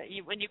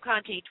 It's when you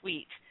can't eat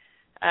wheat.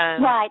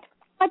 Right.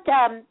 But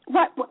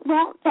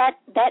well,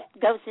 that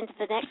goes into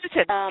the next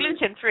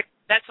gluten-free.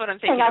 That's what I'm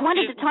thinking. I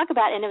wanted to talk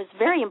about, and it was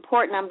very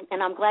important,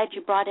 and I'm glad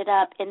you brought it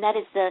up, and that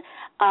is the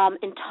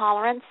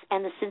intolerance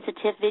and the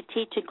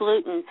sensitivity to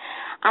gluten.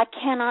 I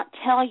cannot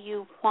tell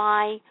you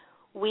why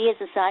we as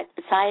a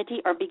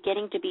society are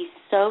beginning to be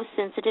so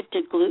sensitive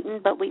to gluten,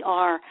 but we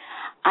are.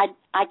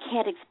 I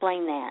can't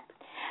explain that,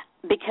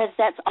 because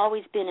that's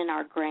always been in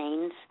our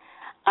grains.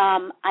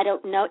 I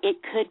don't know. It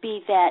could be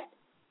that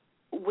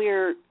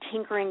we're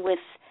tinkering with,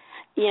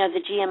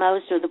 the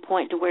GMOs to the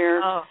point to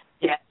where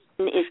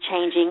is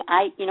changing.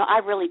 I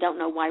really don't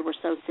know why we're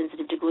so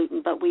sensitive to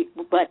gluten, but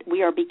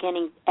we are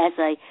beginning as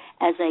a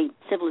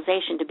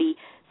civilization to be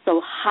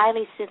so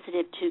highly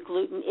sensitive to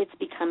gluten. It's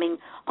becoming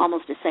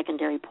almost a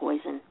secondary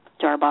poison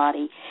to our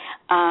body.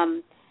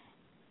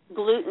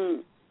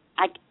 Gluten,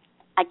 I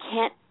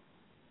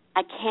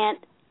can't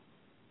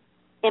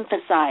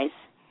emphasize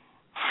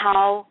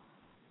how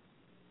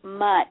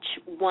much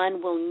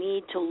one will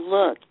need to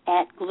look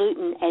at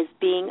gluten as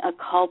being a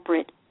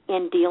culprit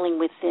in dealing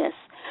with this.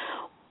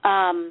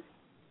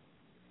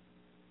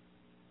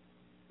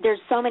 There's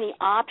so many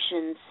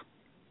options.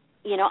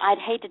 I'd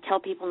hate to tell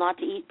people not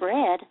to eat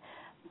bread,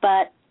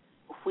 but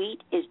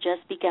wheat is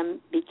just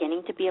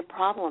beginning to be a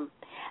problem.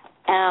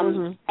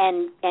 And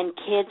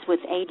kids with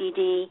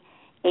ADD,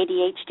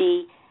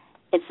 ADHD,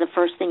 it's the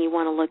first thing you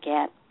want to look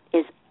at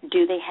is,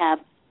 do they have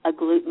a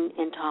gluten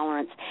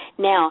intolerance?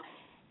 Now,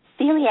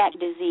 celiac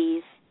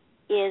disease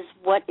is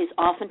what is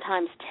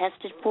oftentimes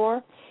tested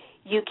for.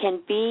 You can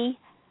be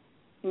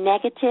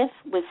negative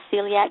with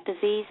celiac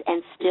disease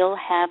and still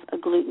have a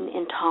gluten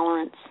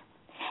intolerance,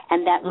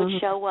 and that would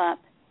show up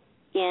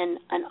in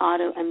an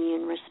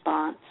autoimmune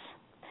response,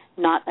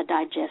 not a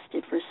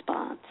digestive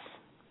response.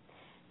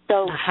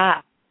 So,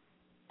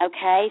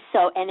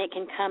 and it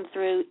can come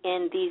through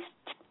in these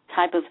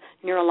type of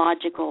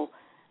neurological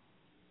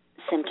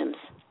symptoms.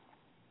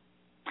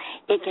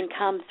 It can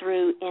come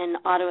through in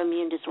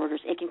autoimmune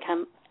disorders. It can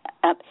come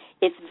up.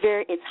 It's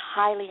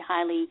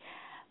highly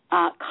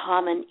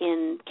common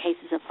in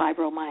cases of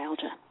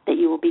fibromyalgia that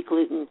you will be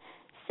gluten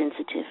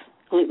sensitive,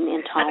 gluten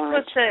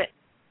intolerant. And of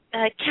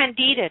course,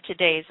 Candida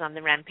today is on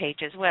the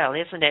rampage as well,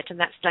 isn't it? And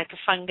that's like a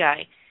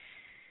fungi.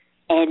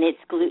 And it's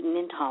gluten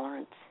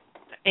intolerance.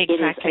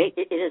 Exactly.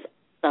 It is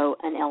so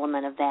an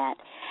element of that.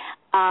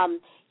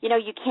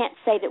 You can't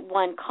say that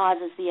one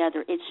causes the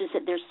other. It's just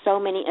that there's so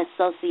many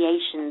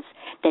associations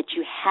that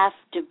you have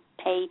to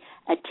pay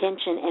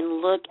attention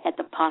and look at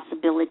the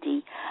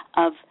possibility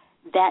of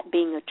that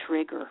being a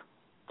trigger.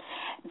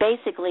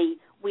 Basically,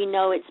 we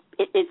know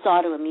it's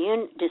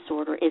autoimmune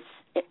disorder.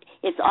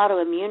 It's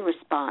autoimmune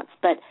response,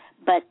 but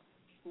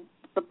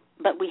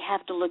we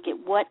have to look at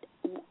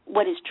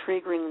what is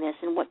triggering this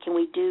and what can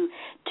we do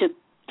to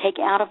take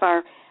out of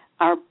our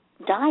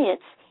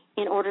diets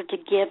in order to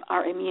give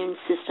our immune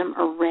system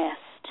a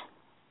rest,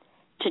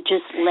 to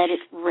just let it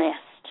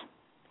rest.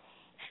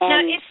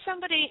 And now, if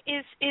somebody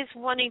is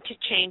wanting to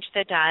change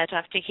their diet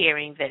after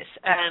hearing this,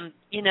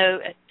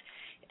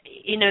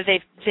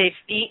 they've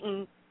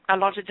eaten a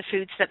lot of the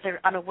foods that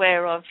they're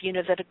unaware of,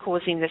 that are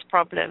causing this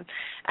problem.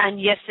 And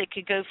yes, they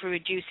could go for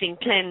reducing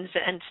cleanse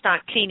and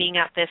start cleaning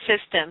up their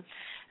system.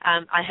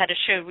 I had a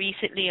show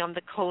recently on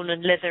the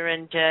colon, liver,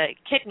 and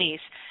kidneys,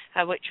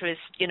 which was,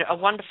 a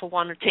wonderful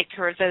one to take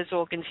care of those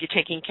organs. You're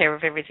taking care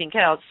of everything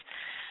else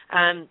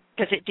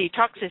because it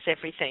detoxes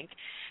everything.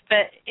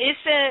 But is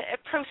there a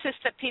process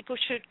that people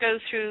should go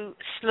through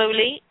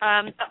slowly?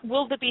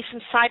 Will there be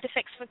some side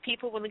effects for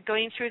people when they're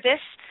going through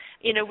this?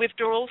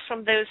 Withdrawals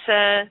from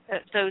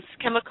those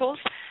chemicals,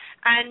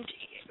 and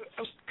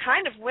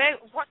kind of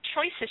what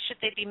choices should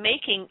they be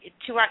making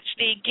to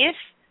actually give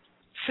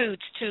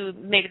foods to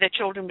maybe their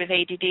children with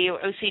ADD or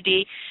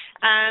OCD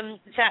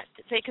that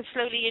they can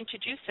slowly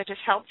introduce that is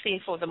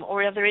healthy for them,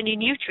 or are there any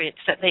nutrients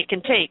that they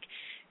can take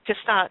to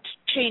start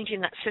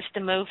changing that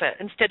system over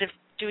instead of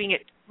doing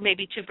it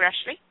maybe too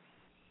brashly?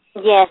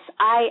 Yes,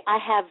 I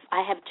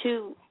have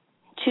two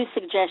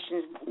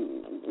suggestions,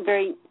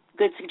 very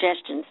good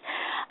suggestions.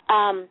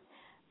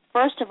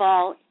 first of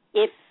all,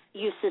 if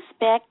you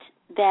suspect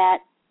that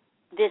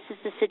this is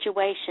the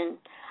situation,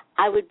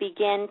 I would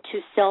begin to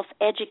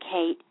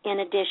self-educate in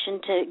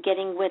addition to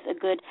getting with a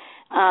good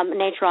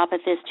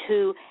naturopathist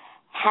who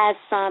has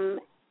some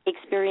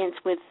experience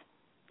with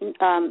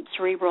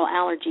cerebral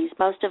allergies.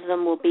 Most of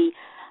them will be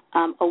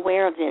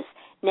aware of this.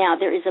 Now,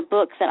 there is a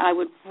book that I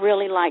would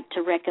really like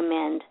to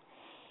recommend.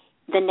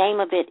 The name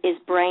of it is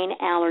Brain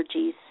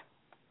Allergies,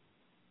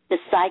 The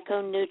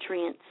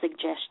Psychonutrient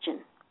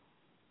Suggestion.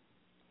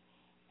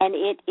 And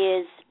it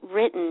is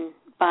written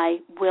by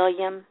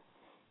William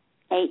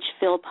H.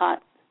 Philpott,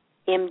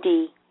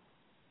 M.D.,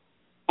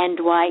 and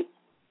Dwight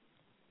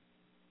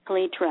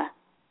Kalitra,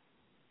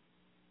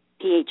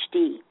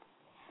 Ph.D.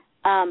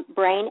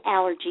 Brain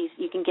Allergies,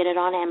 you can get it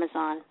on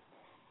Amazon.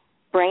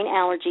 Brain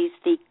Allergies,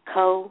 the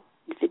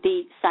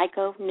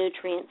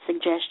Psychonutrient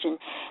Suggestion.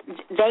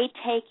 They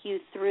take you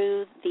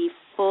through the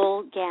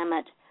full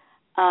gamut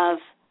of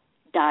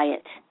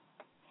diet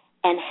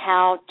and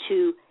how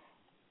to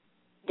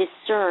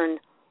discern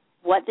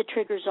what the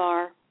triggers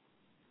are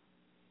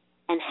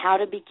and how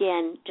to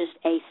begin just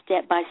a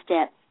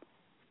step-by-step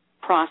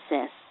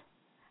process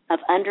of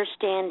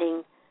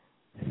understanding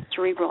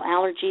cerebral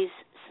allergies,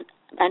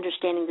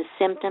 understanding the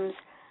symptoms,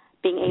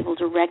 being able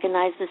to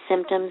recognize the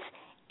symptoms,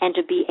 and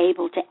to be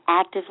able to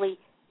actively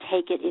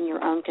take it in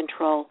your own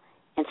control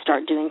and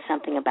start doing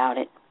something about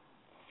it.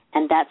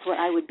 And that's what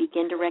I would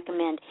begin to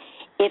recommend.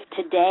 If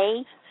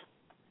today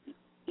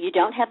you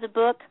don't have the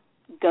book,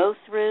 go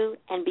through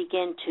and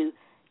begin to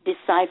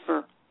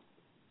decipher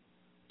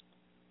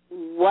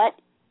what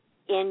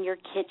in your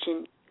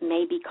kitchen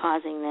may be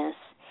causing this.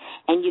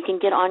 And you can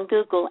get on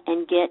Google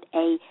and get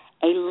a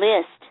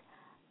list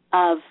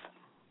of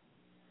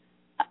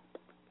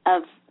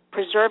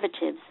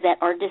preservatives that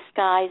are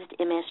disguised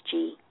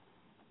MSG.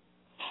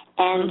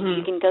 And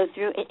you can go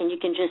through it and you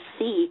can just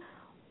see,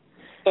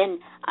 and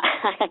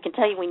I can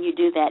tell you when you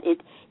do that,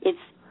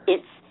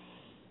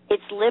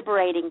 it's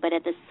liberating, but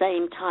at the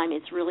same time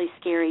it's really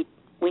scary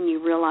when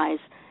you realize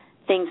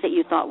things that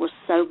you thought were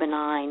so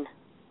benign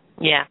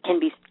can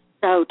be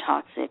so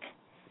toxic,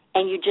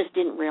 and you just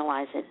didn't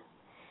realize it.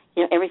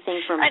 You know,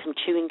 everything from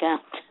chewing gum.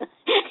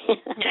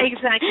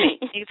 Exactly.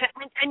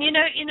 And you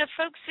know,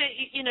 folks,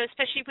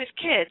 especially with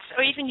kids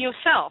or even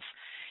yourself,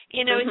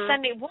 and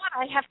suddenly, what,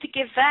 I have to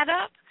give that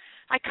up?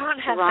 I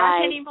can't have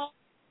that anymore.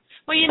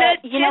 Well, you know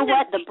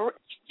what?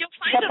 You'll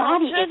find an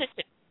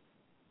alternative.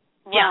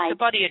 Right. Yeah, the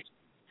body.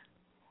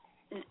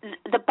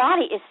 The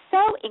body is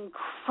so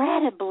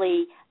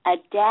incredibly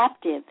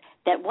adaptive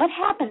that what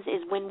happens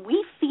is when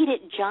we feed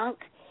it junk,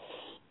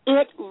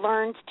 it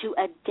learns to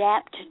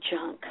adapt to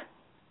junk.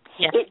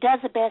 Yes. It does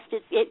the best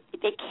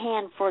it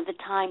can for the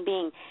time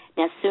being.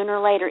 Now, sooner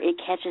or later, it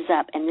catches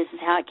up, and this is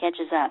how it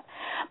catches up.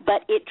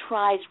 But it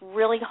tries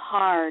really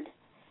hard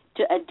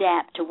to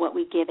adapt to what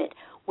we give it.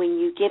 When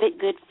you give it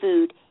good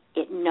food,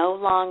 it no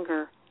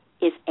longer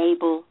is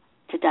able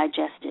to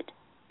digest it.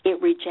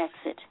 It rejects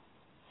it.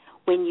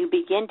 When you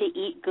begin to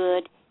eat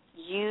good,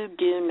 you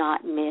do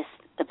not miss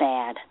the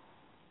bad.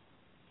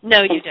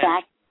 No, you don't. In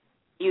fact,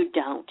 you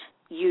don't.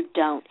 You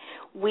don't.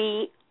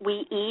 We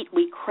eat,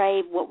 we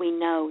crave what we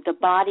know. The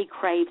body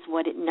craves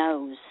what it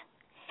knows.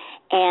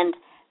 And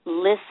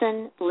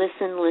listen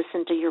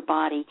to your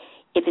body.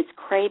 If it's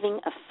craving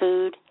a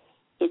food,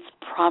 it's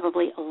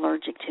probably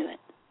allergic to it.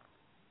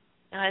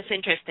 Oh, that's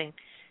interesting.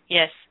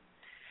 Yes.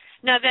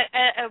 Now,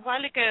 a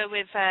while ago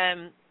with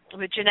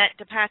Jeanette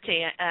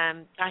DePatie,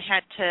 I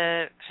had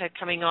her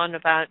coming on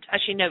about,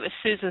 actually no, it was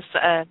Susan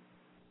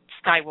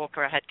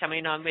Skywalker I had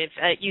coming on with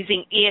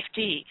using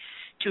EFT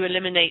to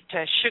eliminate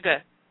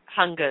sugar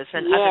hungers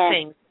and other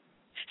things.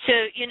 So,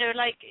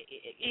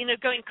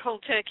 going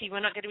cold turkey,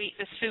 we're not going to eat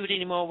this food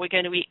anymore, we're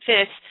going to eat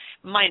this,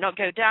 might not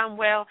go down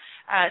well,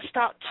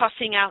 start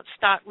tossing out,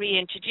 start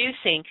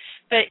reintroducing.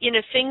 But,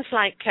 things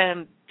like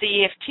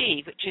the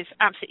EFT, which is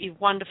absolutely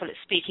wonderful at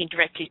speaking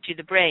directly to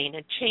the brain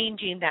and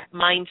changing that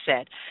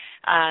mindset.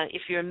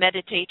 If you're a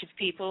meditative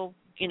people,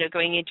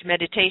 going into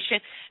meditation,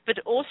 but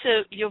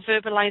also your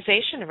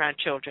verbalization around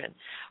children.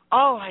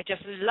 Oh, I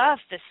just love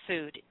this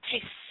food. It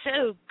tastes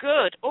so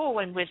good. Oh,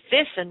 and with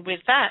this and with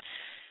that.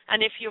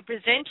 And if you're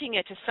presenting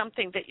it as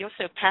something that you're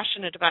so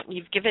passionate about and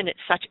you've given it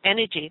such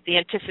energy, the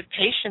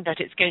anticipation that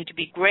it's going to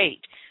be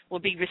great will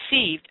be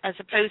received, as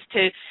opposed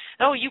to,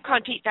 oh, you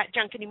can't eat that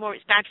junk anymore,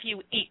 it's bad for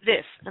you, eat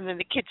this. And then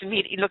the kids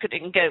immediately look at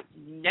it and go,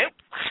 nope,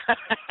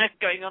 I'm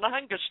going on a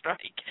hunger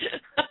strike.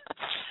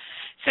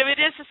 So it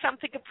is a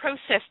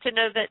process to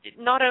know that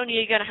not only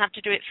are you going to have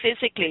to do it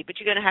physically, but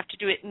you're going to have to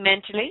do it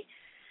mentally.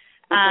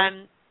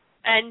 And,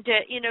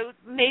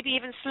 maybe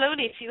even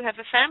slowly, if you have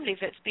a family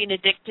that's been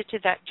addicted to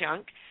that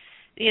junk,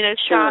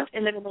 start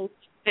eliminating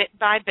bit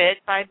by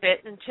bit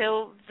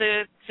until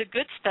the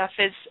good stuff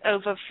is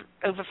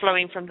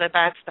overflowing from the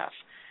bad stuff.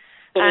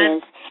 It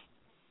is.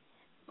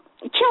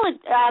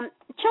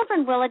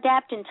 Children will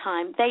adapt in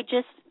time. They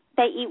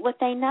eat what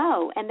they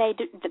know, and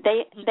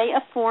they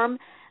form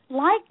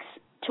likes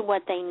to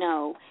what they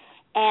know.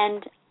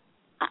 And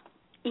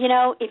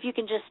if you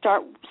can just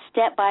start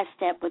step by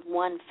step with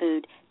one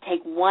food,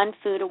 take one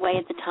food away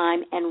at the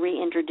time and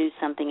reintroduce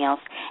something else.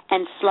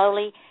 And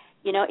slowly,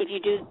 if you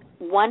do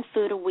one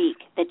food a week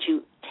that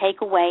you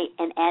take away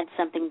and add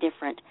something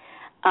different,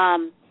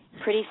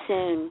 pretty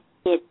soon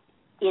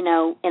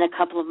in a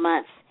couple of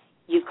months,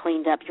 you've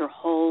cleaned up your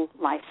whole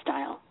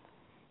lifestyle.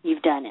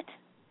 You've done it.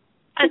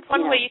 And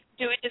one way you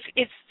can do it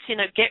is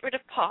get rid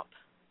of pop,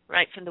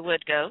 right from the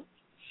word go.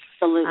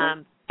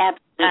 Absolutely.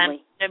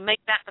 Absolutely. And make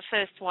that the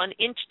first one.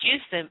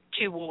 Introduce them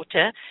to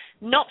water,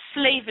 not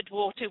flavored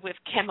water with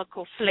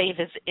chemical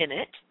flavors in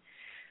it,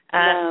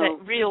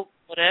 but real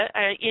water.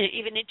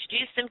 Even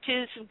introduce them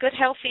to some good,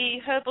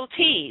 healthy herbal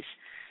teas.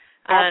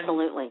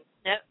 Absolutely.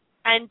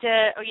 And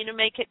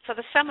make it for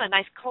the summer,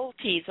 nice cold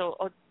teas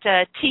or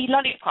tea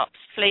lollipops,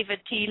 flavored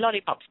tea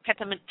lollipops,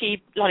 peppermint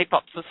tea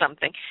lollipops or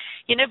something.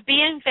 Be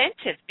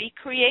inventive, be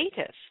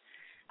creative.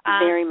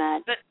 Very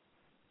much.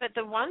 But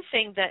the one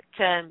thing that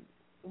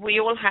we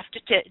all have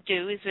to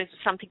do is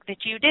something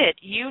that you did.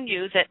 You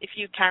knew that if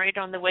you carried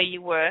on the way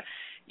you were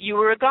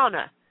a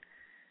goner,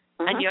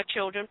 and your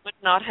children would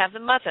not have a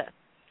mother.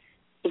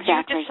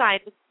 Exactly. You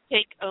decided to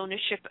take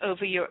ownership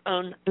over your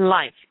own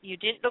life. You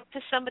didn't look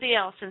to somebody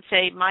else and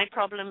say, my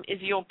problem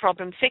is your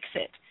problem, fix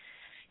it.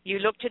 You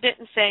looked at it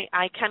and say,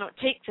 I cannot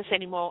take this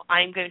anymore.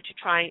 I'm going to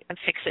try and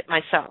fix it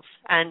myself.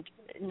 And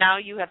now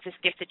you have this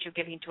gift that you're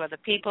giving to other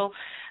people,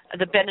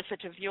 the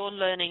benefit of your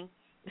learning,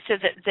 so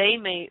that they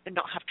may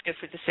not have to go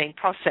through the same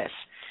process.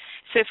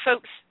 So,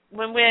 folks,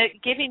 when we're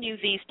giving you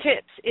these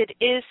tips, it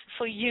is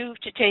for you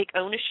to take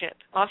ownership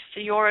of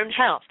your own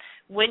health.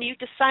 When you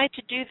decide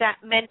to do that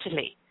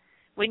mentally,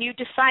 when you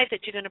decide that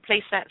you're going to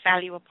place that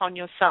value upon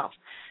yourself,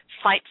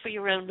 fight for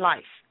your own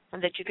life,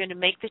 and that you're going to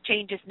make the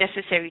changes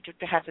necessary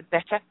to have a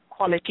better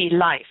quality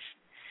life,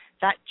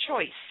 that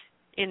choice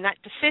in that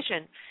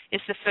decision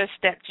is the first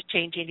step to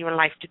changing your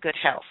life to good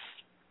health.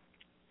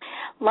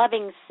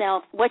 Loving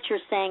self, what you're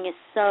saying is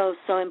so,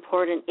 so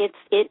important.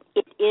 It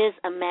is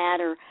a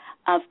matter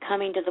of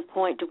coming to the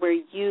point to where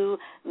you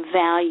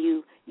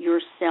value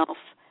yourself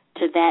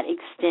to that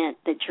extent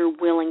that you're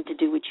willing to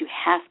do what you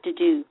have to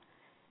do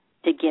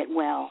to get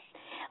well.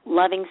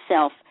 Loving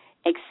self,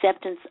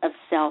 acceptance of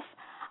self.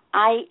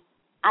 I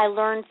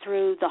learned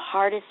through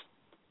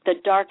the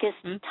darkest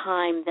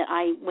time that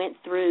I went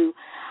through,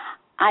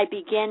 I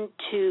began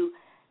to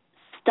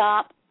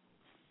stop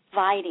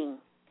fighting.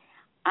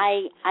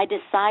 I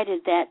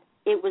decided that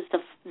it was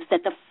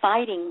that the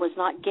fighting was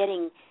not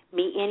getting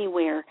me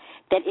anywhere,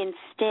 that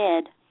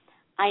instead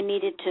I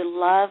needed to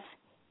love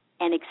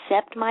and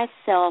accept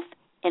myself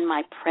in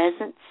my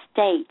present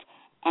state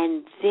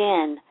and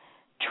then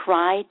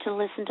try to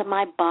listen to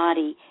my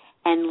body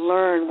and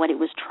learn what it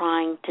was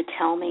trying to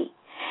tell me.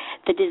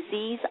 The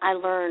disease, I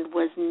learned,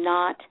 was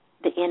not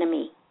the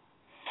enemy.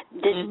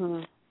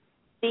 The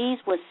disease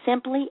was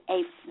simply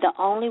the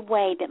only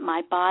way that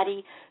my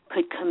body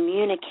could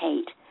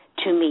communicate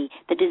to me.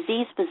 The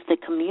disease was the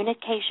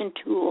communication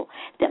tool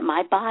that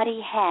my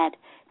body had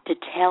to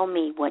tell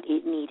me what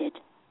it needed.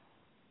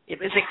 It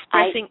was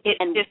expressing its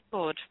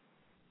discord.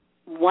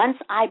 Once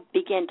I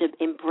began to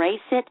embrace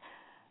it,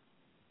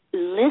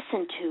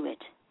 listen to it,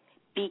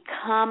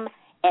 become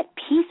at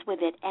peace with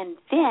it, and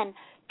then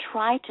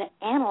try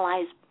to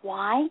analyze,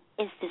 why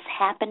is this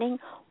happening?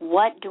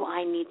 What do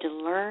I need to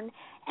learn?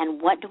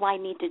 And what do I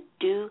need to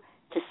do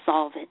to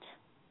solve it?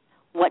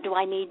 What do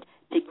I need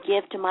to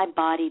give to my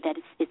body that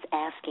it's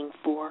asking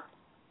for?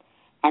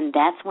 And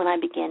that's when I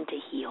began to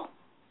heal.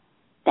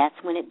 That's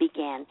when it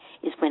began,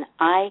 is when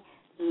I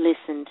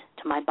listened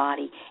to my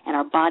body. And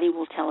our body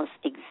will tell us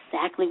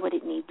exactly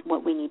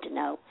what we need to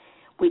know.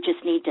 We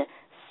just need to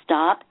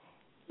stop,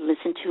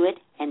 listen to it,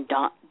 and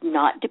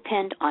not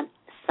depend on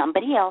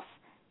somebody else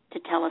to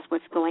tell us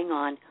what's going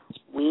on.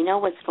 We know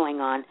what's going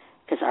on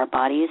because our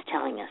body is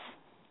telling us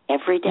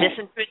every day.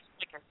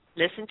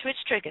 Listen to its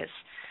triggers.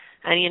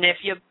 And, if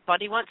your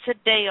body wants a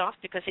day off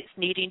because it's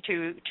needing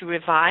to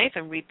revive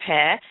and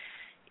repair,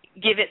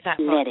 give it that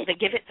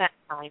give it that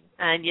time.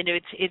 And,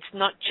 it's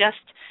not just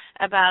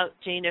about,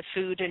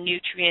 food and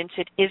nutrients.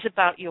 It is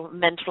about your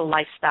mental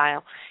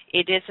lifestyle.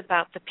 It is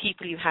about the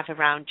people you have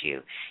around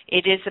you.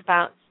 It is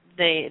about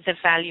the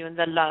value and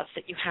the love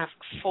that you have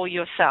for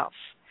yourself.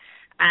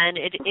 And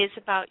it is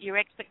about your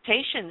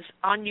expectations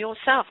on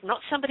yourself, not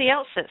somebody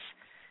else's.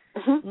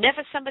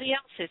 Never somebody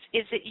else's.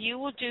 Is that you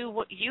will do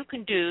what you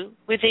can do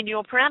within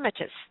your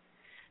parameters.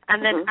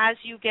 And then as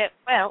you get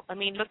well,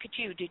 look at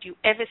you. Did you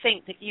ever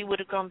think that you would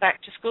have gone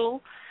back to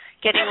school,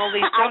 getting all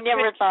these doctorates? I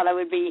never thought I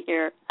would be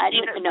here.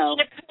 No.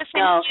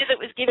 That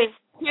was giving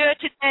cure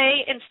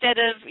today instead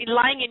of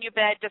lying in your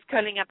bed just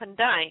curling up and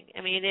dying.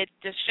 It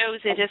just shows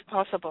it is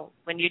possible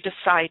when you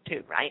decide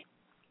to, right?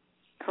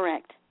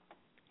 Correct.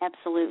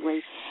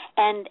 Absolutely.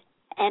 And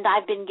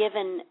I've been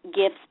given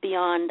gifts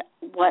beyond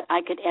what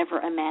I could ever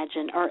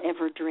imagine or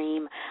ever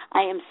dream.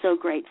 I am so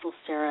grateful,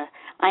 Sarah.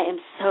 I am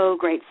so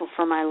grateful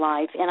for my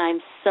life, and I'm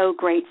so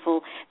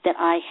grateful that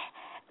I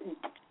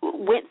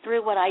went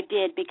through what I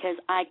did because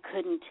I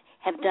couldn't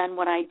have done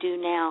what I do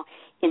now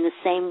in the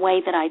same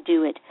way that I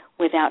do it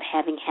without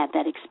having had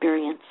that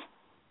experience.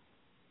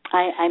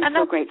 I'm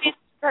so grateful.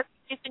 That's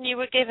the reason you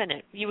were given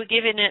it. You were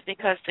given it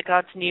because the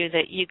gods knew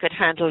that you could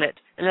handle it,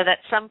 and that at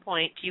some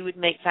point you would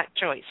make that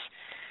choice.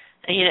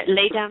 And,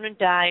 lay down and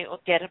die or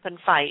get up and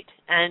fight.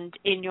 And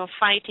in your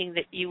fighting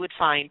that you would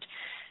find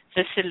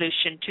the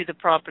solution to the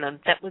problem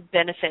that would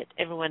benefit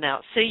everyone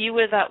else. So you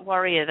were that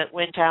warrior that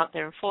went out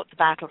there and fought the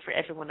battle for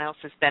everyone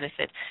else's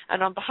benefit.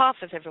 And on behalf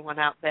of everyone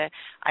out there,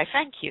 I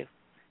thank you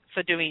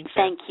for doing so.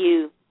 Thank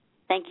you.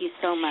 Thank you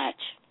so much.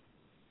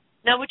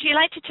 Now, would you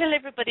like to tell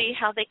everybody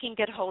how they can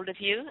get hold of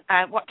you,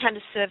 what kind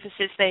of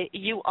services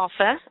you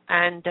offer,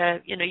 and,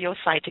 your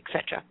site,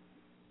 etc.?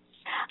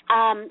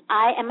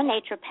 I am a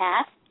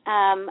naturopath.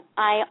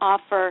 I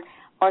offer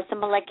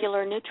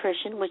orthomolecular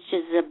nutrition, which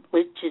is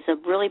a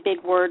really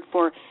big word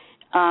for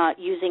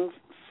using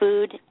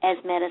food as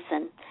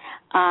medicine.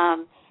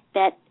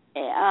 That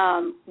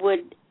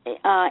would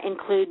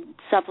include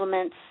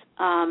supplements,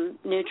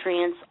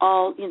 nutrients,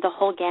 all the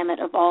whole gamut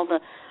of all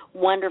the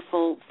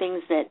wonderful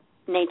things that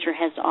nature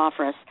has to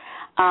offer us.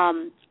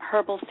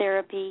 Herbal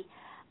therapy.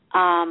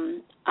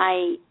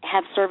 I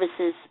have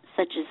services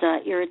such as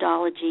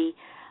iridology,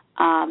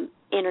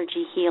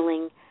 energy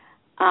healing.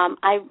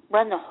 I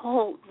run the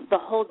whole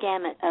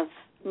gamut of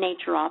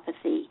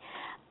naturopathy,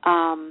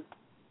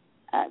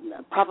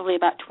 probably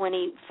about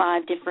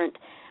 25 different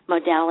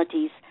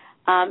modalities,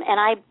 and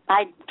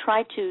I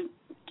try to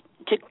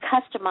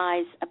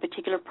customize a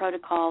particular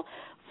protocol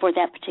for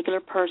that particular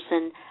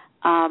person.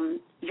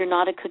 You're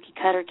not a cookie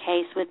cutter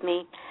case with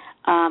me.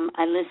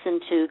 I listen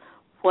to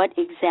what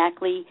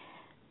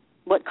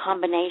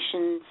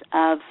combinations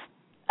of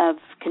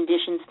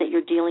conditions that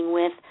you're dealing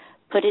with,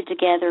 put it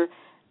together,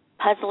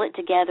 puzzle it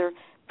together,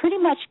 pretty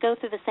much go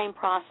through the same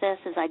process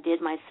as I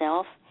did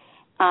myself,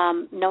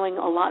 knowing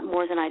a lot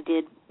more than I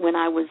did when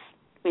I was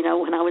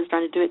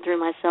trying to do it through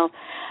myself.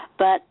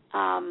 But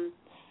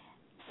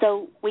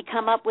so we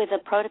come up with a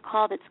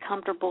protocol that's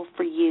comfortable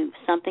for you,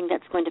 something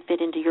that's going to fit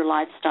into your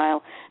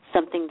lifestyle,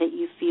 something that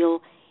you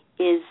feel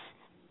is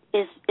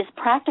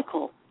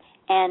practical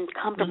and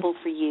comfortable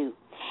for you.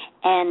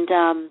 And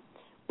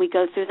we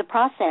go through the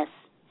process,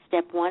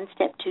 step 1,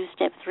 step 2,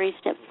 step 3,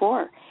 step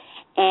 4.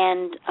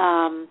 And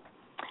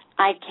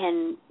I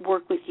can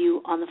work with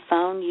you on the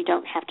phone. You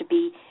don't have to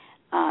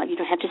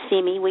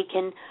see me. We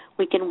can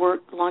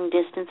work long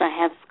distance. I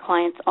have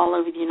clients all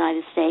over the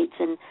United States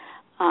and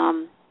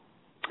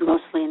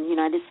mostly in the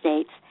United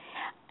States.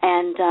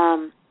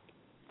 And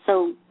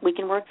so we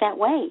can work that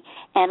way.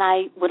 And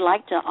I would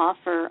like to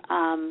offer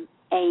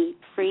a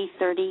free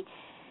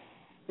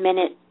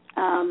 30-minute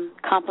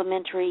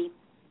complimentary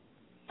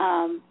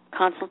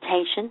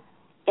consultation.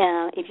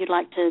 If you'd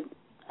like to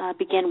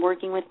begin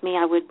working with me,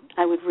 I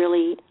would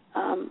really,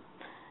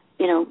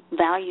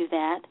 value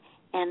that,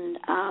 and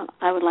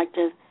I would like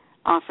to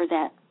offer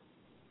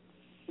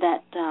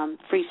that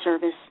free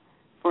service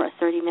for a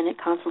 30-minute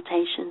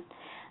consultation.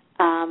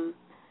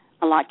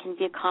 A lot can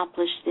be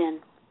accomplished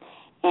then,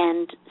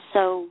 and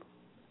so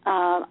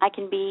I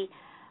can be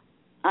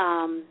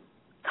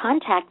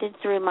contacted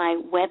through my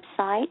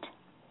website,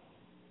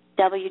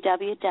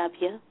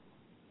 www.Vitae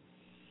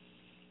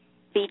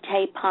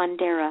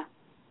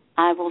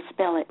I will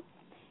spell it.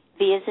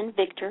 V as in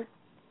Victor,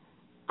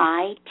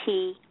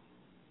 I-T-A-E,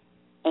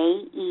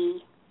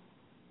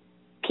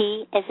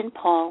 P as in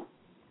Paul,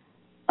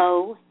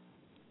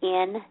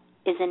 O-N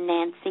as in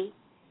Nancy,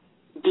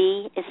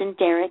 D as in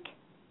Derek,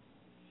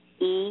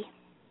 E-R-A.com.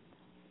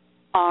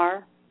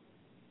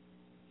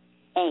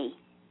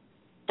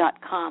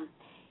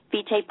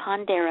 Vitae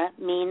Pondera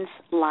means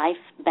life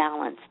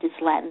balanced.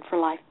 It's Latin for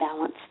life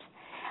balanced.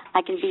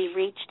 I can be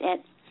reached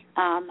at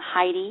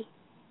Heidi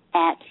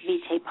at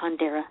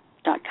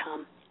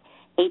VitaePondera.com.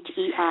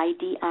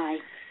 HEIDI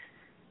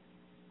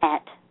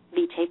at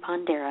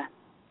VitaePondera.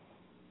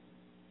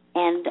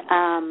 And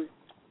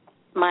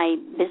my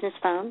business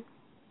phone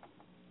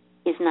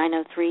is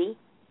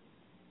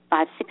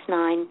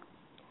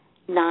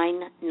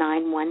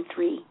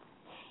 903-569-9913.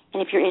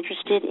 And if you're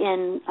interested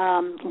in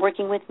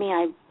working with me,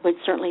 I would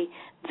certainly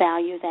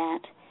value that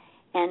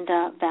and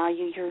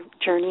value your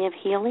journey of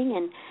healing,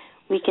 and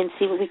we can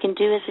see what we can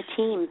do as a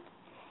team.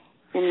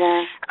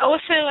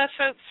 Also,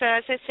 folks,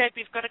 as I said,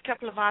 we've got a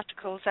couple of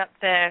articles up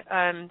there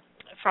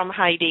from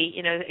Heidi,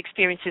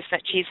 experiences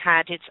that she's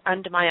had. It's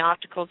under my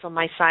articles on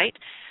my site,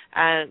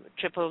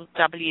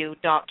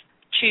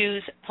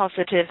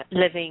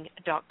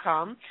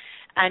 www.choosepositiveliving.com.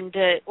 And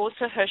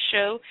also her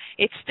show,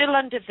 it's still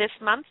under this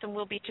month and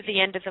will be to the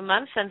end of the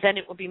month, and then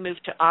it will be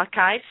moved to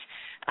archives.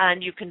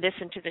 And you can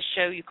listen to the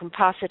show. You can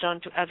pass it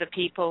on to other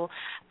people.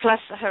 Plus,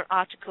 her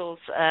articles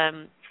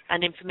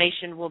and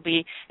information will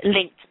be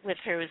linked with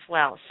her as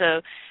well.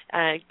 So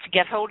to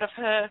get hold of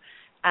her,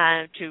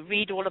 to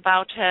read all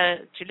about her,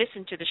 to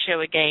listen to the show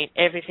again,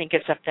 everything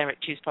is up there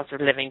at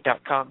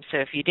choosepositiveliving.com. So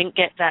if you didn't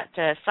get that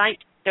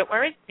site, don't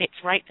worry.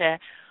 It's right there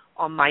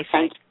on my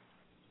site.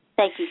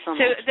 Thank you so much.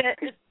 So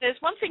there's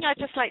one thing I'd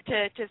just like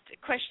to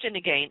question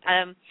again.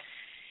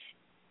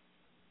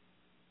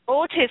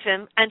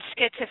 Autism and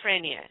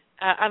schizophrenia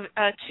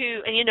are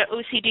two, and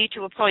OCD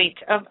to a point,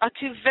 are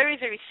two very,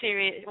 very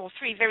serious, or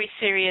three very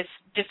serious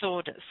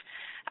disorders.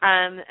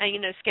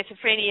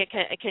 Schizophrenia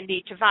can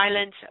lead to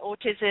violence.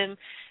 Autism,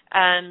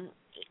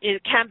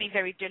 it can be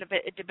very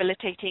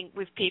debilitating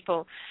with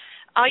people.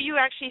 Are you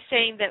actually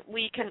saying that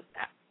we can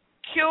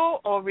cure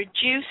or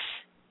reduce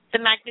the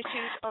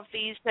magnitude of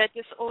these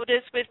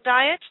disorders with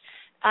diet?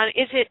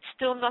 Is it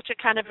still not a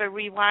kind of a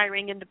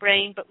rewiring in the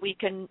brain, but we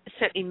can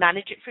certainly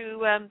manage it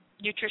through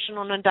nutrition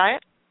and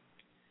diet?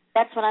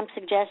 That's what I'm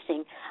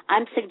suggesting.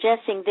 I'm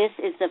suggesting this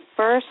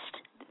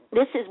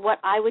is what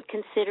I would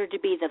consider to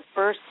be the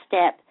first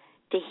step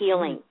to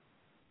healing.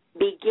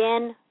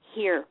 Begin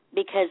here,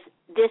 because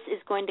this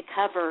is going to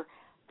cover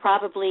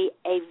probably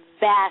a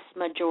vast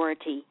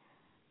majority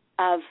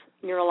of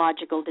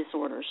neurological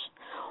disorders.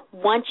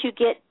 Once you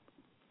get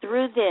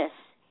through this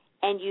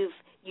and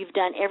you've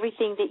done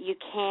everything that you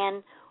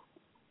can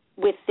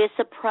with this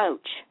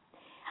approach,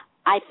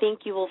 I think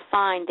you will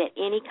find that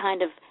any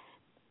kind of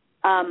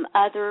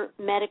other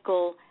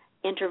medical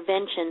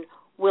intervention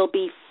will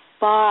be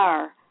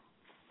far,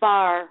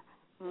 far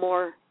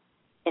more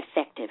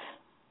effective.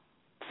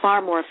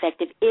 Far more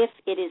effective if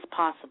it is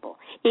possible,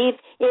 if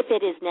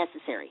it is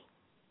necessary.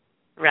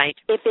 Right.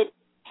 If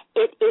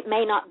it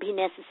may not be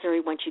necessary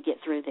once you get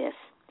through this.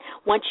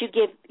 Once you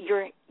give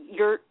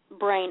your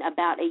brain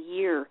about a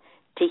year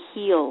to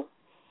heal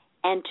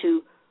and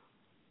to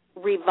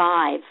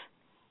revive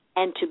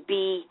and to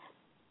be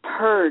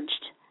purged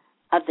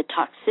of the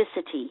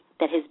toxicity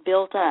that has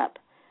built up,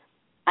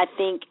 I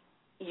think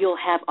you'll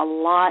have a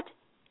lot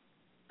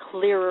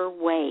clearer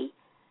way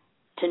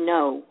to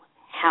know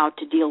how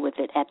to deal with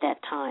it at that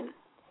time.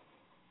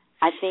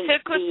 I think. So,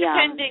 of course,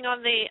 depending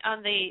on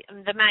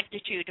the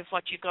magnitude of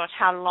what you got,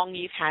 how long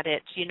you've had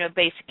it,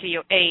 basically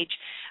your age,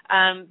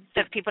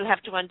 that people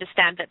have to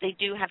understand that they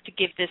do have to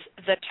give this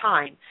the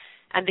time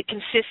and the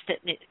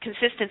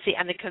consistency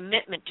and the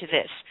commitment to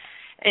this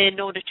in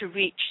order to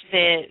reach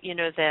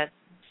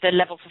the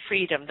level of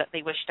freedom that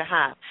they wish to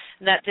have.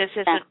 And that this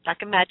isn't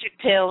like a magic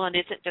pill and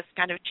isn't just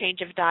kind of change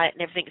of diet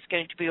and everything's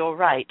going to be all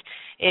right.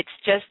 It's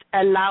just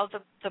allow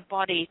the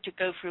body to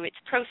go through its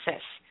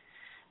process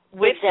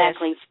with this,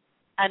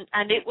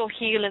 and it will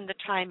heal in the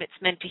time it's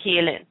meant to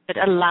heal in, but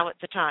allow it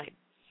the time.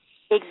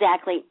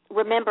 Exactly.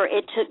 Remember,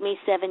 it took me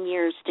 7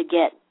 years to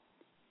get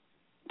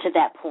to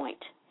that point.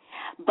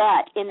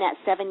 But in that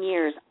 7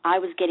 years, I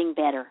was getting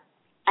better.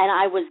 And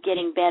I was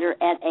getting better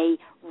at a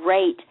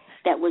rate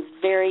that was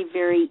very,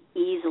 very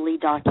easily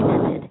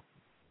documented.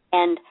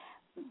 And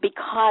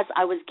because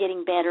I was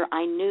getting better,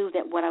 I knew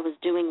that what I was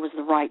doing was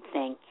the right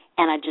thing.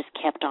 And I just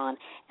kept on.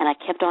 And I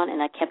kept on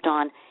and I kept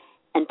on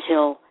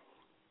until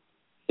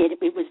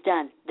it was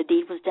done. The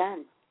deed was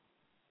done.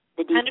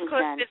 The deed was done. And, of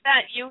course, with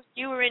that,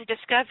 you were in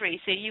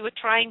discovery, so you were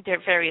trying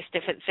various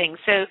different things.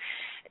 So,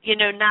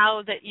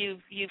 now that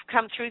you've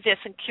come through this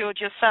and cured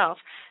yourself,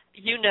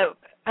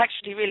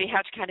 actually really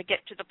how to kind of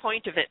get to the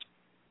point of it.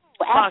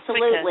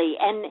 Absolutely,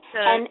 and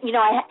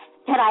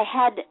had I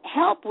had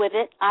help with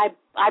it, I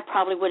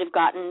probably would have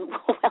gotten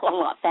well a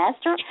lot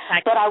faster.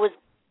 Exactly. But I was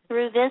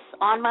through this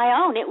on my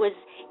own. It was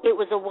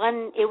a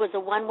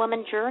one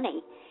woman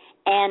journey,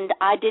 and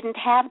I didn't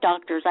have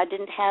doctors. I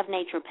didn't have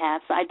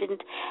naturopaths. I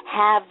didn't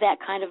have that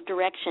kind of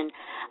direction.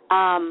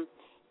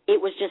 It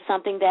was just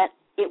something that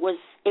it was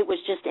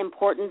just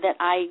important that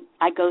I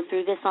go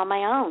through this on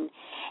my own,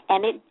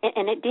 and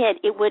it did.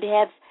 It would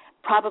have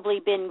probably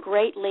been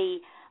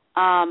greatly.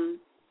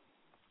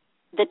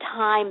 The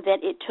time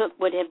that it took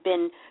would have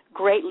been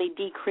greatly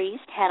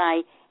decreased had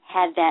I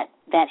had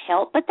that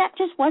help, but that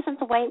just wasn't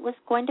the way it was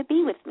going to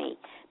be with me.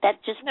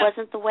 That just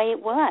wasn't the way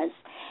it was,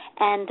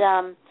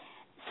 and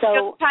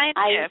so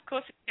of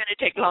course, it's going to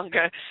take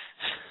longer.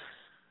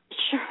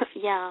 Sure,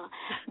 yeah,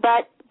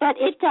 but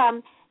it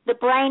the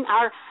brain,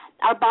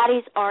 our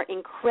bodies are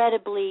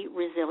incredibly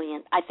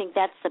resilient. I think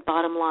that's the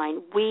bottom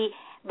line. We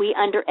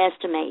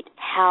underestimate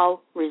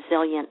how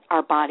resilient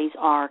our bodies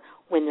are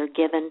when they're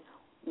given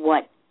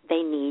what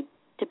they need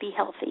to be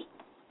healthy.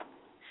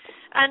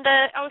 And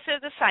also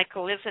the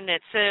cycle, isn't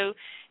it? So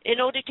in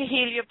order to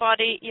heal your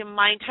body, your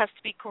mind has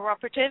to be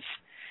cooperative.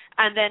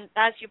 And then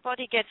as your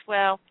body gets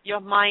well, your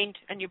mind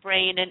and your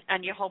brain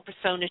and your whole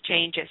persona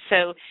changes.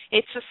 So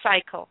it's a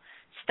cycle.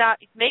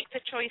 Make the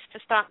choice to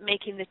start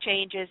making the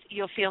changes.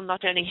 You'll feel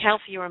not only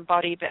healthier in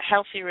body, but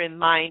healthier in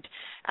mind.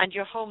 And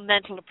your whole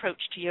mental approach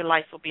to your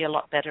life will be a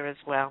lot better as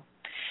well.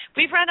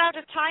 We've run out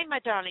of time, my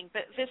darling,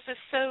 but this is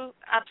so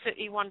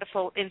absolutely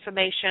wonderful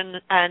information,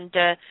 and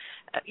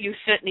you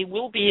certainly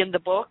will be in the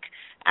book,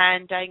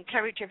 and I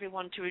encourage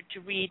everyone to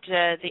read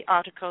the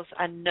articles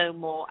and know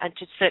more, and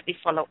to certainly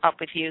follow up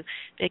with you,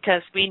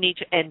 because we need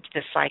to end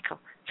this cycle.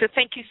 So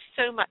thank you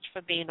so much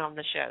for being on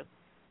the show.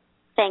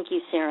 Thank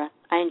you, Sarah.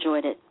 I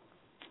enjoyed it.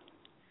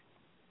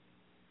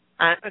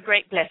 A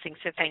great blessing,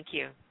 so thank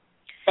you.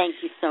 Thank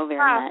you so very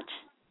much.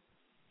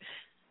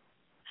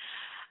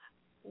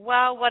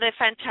 Well, what a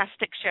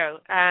fantastic show.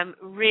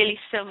 Really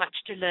so much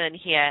to learn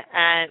here.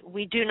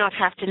 We do not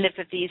have to live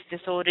with these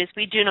disorders.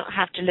 We do not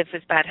have to live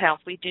with bad health.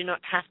 We do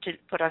not have to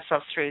put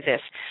ourselves through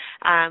this.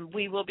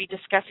 We will be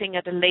discussing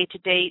at a later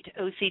date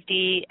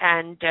OCD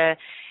and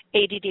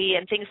ADD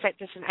and things like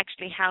this, and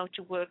actually how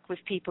to work with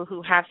people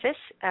who have this,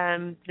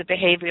 the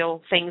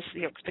behavioral things,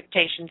 the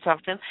expectations of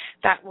them.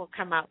 That will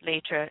come out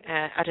later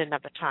at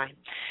another time.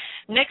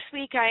 Next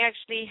week, I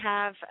actually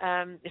have,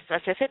 as I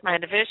said, my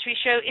anniversary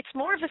show. It's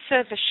more of a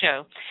service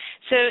show.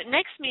 So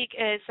next week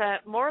is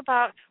more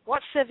about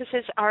what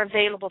services are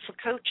available for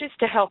coaches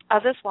to help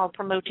others while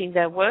promoting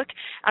their work,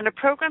 and a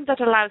program that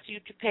allows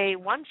you to pay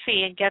one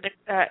fee and get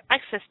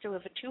access to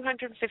over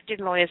 250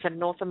 lawyers in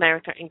North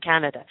America and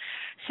Canada.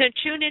 So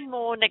tune in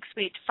more next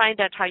week to find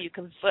out how you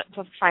can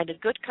find a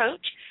good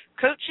coach.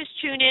 Coaches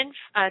tune in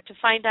to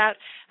find out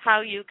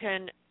how you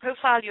can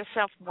profile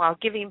yourself while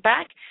giving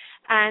back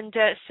and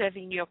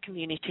serving your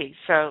community.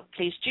 So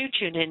please do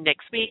tune in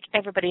next week.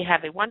 Everybody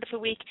have a wonderful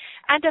week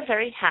and a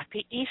very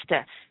happy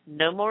Easter.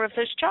 No more of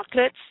those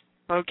chocolates.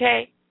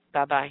 Okay,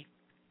 bye-bye.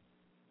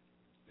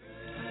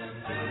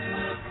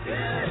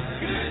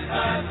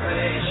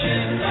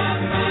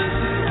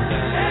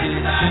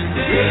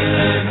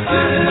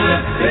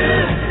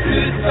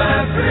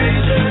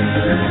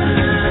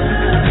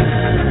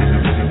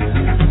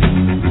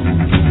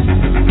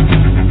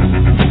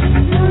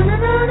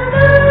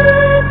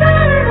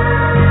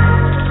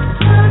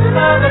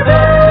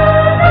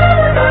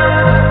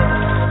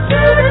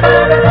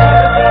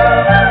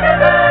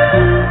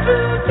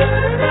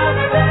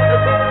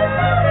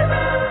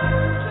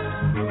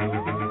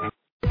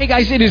 Hey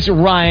guys, it is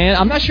Ryan.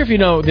 I'm not sure if you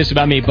know this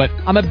about me, but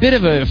I'm a bit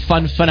of a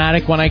fun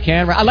fanatic when I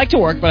can. I like to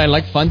work, but I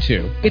like fun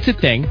too. It's a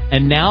thing.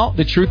 And now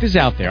the truth is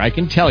out there. I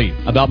can tell you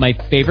about my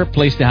favorite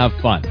place to have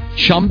fun.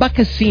 Chumba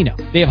Casino.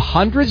 They have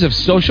hundreds of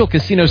social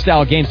casino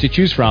style games to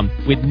choose from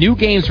with new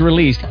games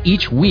released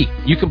each week.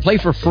 You can play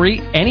for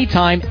free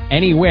anytime,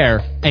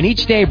 anywhere. And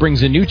each day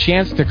brings a new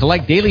chance to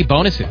collect daily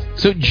bonuses.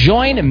 So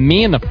join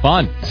me in the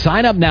fun.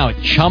 Sign up now at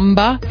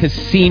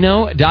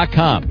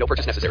ChumbaCasino.com. No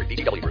purchase necessary.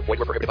 VGW Group. Void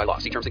where prohibited by law.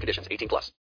 See terms and conditions. 18+.